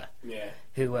sniper,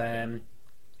 who's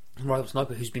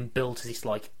been built as this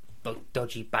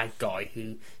dodgy bad guy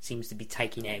who seems to be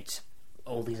taking out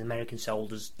all these American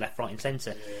soldiers left, right, and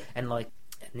centre, and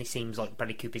it seems like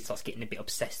Bradley Cooper starts getting a bit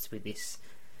obsessed with this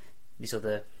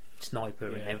other sniper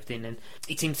and everything, and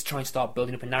it seems to try and start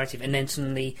building up a narrative, and then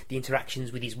suddenly the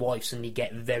interactions with his wife suddenly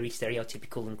get very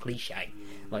stereotypical and cliche.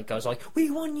 Like, guys like,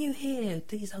 we want you here,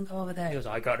 please don't go over there. He goes,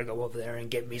 I gotta go over there and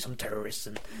get me some terrorists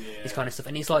and this kind of stuff.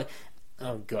 And he's like,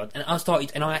 oh god. And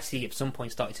I actually at some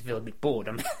point started to feel a bit bored.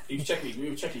 You were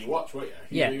checking your watch, weren't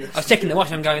you? Yeah, I was checking the watch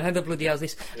and I'm going, how the bloody hell's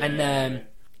this? And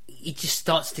it just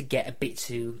starts to get a bit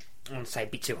too, I want to say a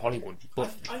bit too Hollywood,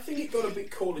 but I think it got a bit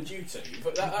Call of Duty,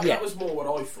 but that was more what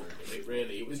I thought of it.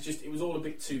 Really, it was all a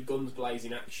bit too guns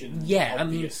blazing action. Yeah,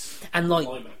 obvious, and like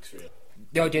climax, really.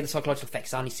 The idea of the psychological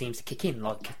effects only seems to kick in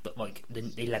like the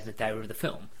 11th hour of the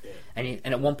film, and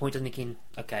at one point I'm thinking,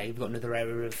 okay, we've got another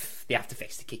hour of the after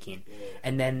effects to kick in,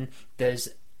 and then there's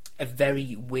a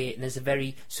very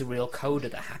surreal coda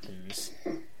that happens.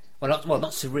 Well,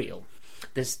 not surreal.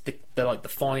 There's the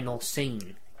final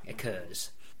scene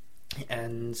occurs.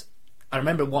 And I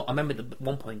remember at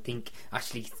one point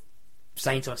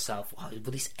saying to myself, oh,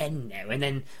 will this end now? And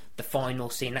then the final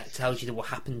scene that tells you that what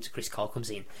happened to Chris Kyle comes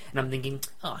in, and I'm thinking,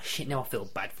 oh shit, now I feel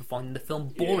bad for finding the film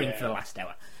boring for the last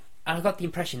hour. And I got the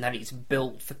impression that it's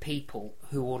built for people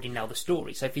who already know the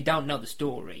story. So if you don't know the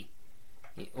story,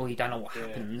 or you don't know what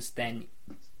happens, then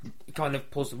it kind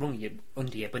of pulls the rug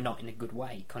under you, but not in a good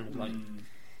way. Kind of like.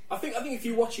 I think if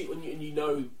you watch it and you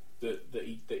know that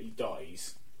he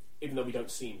dies. Even though we don't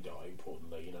see him die,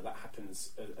 importantly, that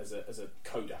happens as a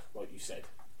coda, like you said.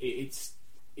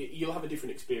 You'll have a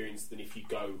different experience than if you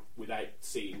go without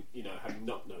seeing, having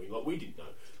not knowing, like we didn't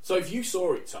know. So if you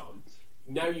saw it, Tom,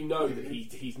 now you know that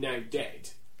he's now dead,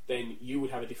 then you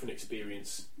would have a different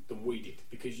experience than we did,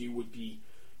 because you'd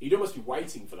almost be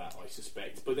waiting for that, I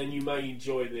suspect. But then you may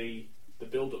enjoy the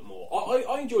build-up more.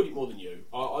 I enjoyed it more than you.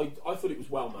 I thought it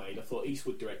was well made. I thought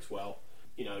Eastwood directs well.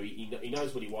 He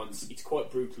knows what he wants. It's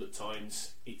quite brutal at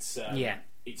times. It's a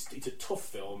tough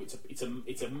film. It's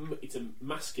a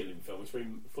masculine film. It's very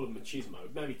full of machismo,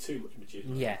 maybe too much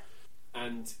machismo. Yeah.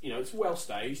 And it's well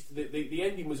staged. The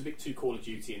ending was a bit too Call of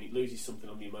Duty, and it loses something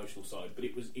on the emotional side. But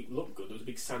it looked good. There was a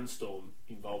big sandstorm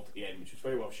involved at the end, which was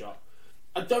very well shot.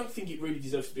 I don't think it really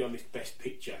deserves to be on this Best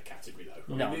Picture category,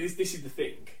 though. I mean, this is the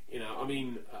thing.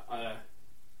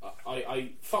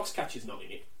 Foxcatcher's not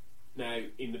in it now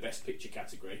in the Best Picture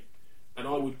category, and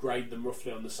I would grade them roughly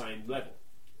on the same level.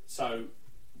 So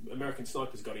American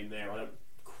Sniper's got in there. I don't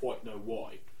quite know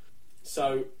why.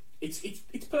 So it's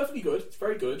perfectly good. It's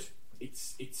very good.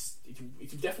 It's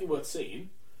definitely worth seeing.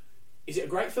 Is it a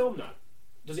great film? No.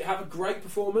 Does it have a great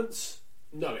performance?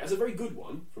 No. It has a very good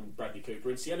one from Bradley Cooper,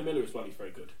 and Sienna Miller as well is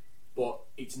very good. But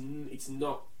it's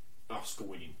not Oscar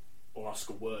winning or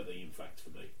Oscar worthy, in fact, for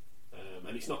me.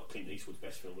 And it's not Clint Eastwood's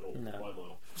best film at all, by a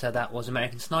mile. So that was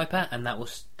American Sniper, and that will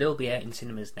still be out in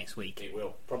cinemas next week. It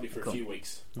will, probably for a few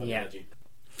weeks, I imagine.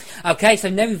 Okay, so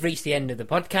now we've reached the end of the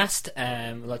podcast.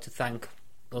 We'd like to thank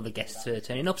all the guests for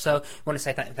turning up. So I want to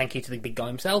say thank you to the big guy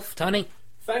himself, Tony.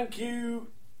 Thank you,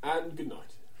 and good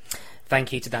night.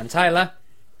 Thank you to Dan Tyler.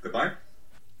 Goodbye.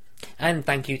 And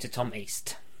thank you to Tom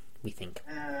East, we think.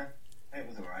 It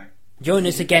was alright. Join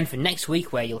us again for next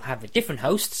week, where you'll have a different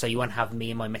host, so you won't have me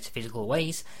and my metaphysical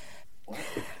ways.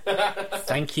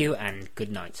 Thank you, and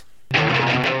good night.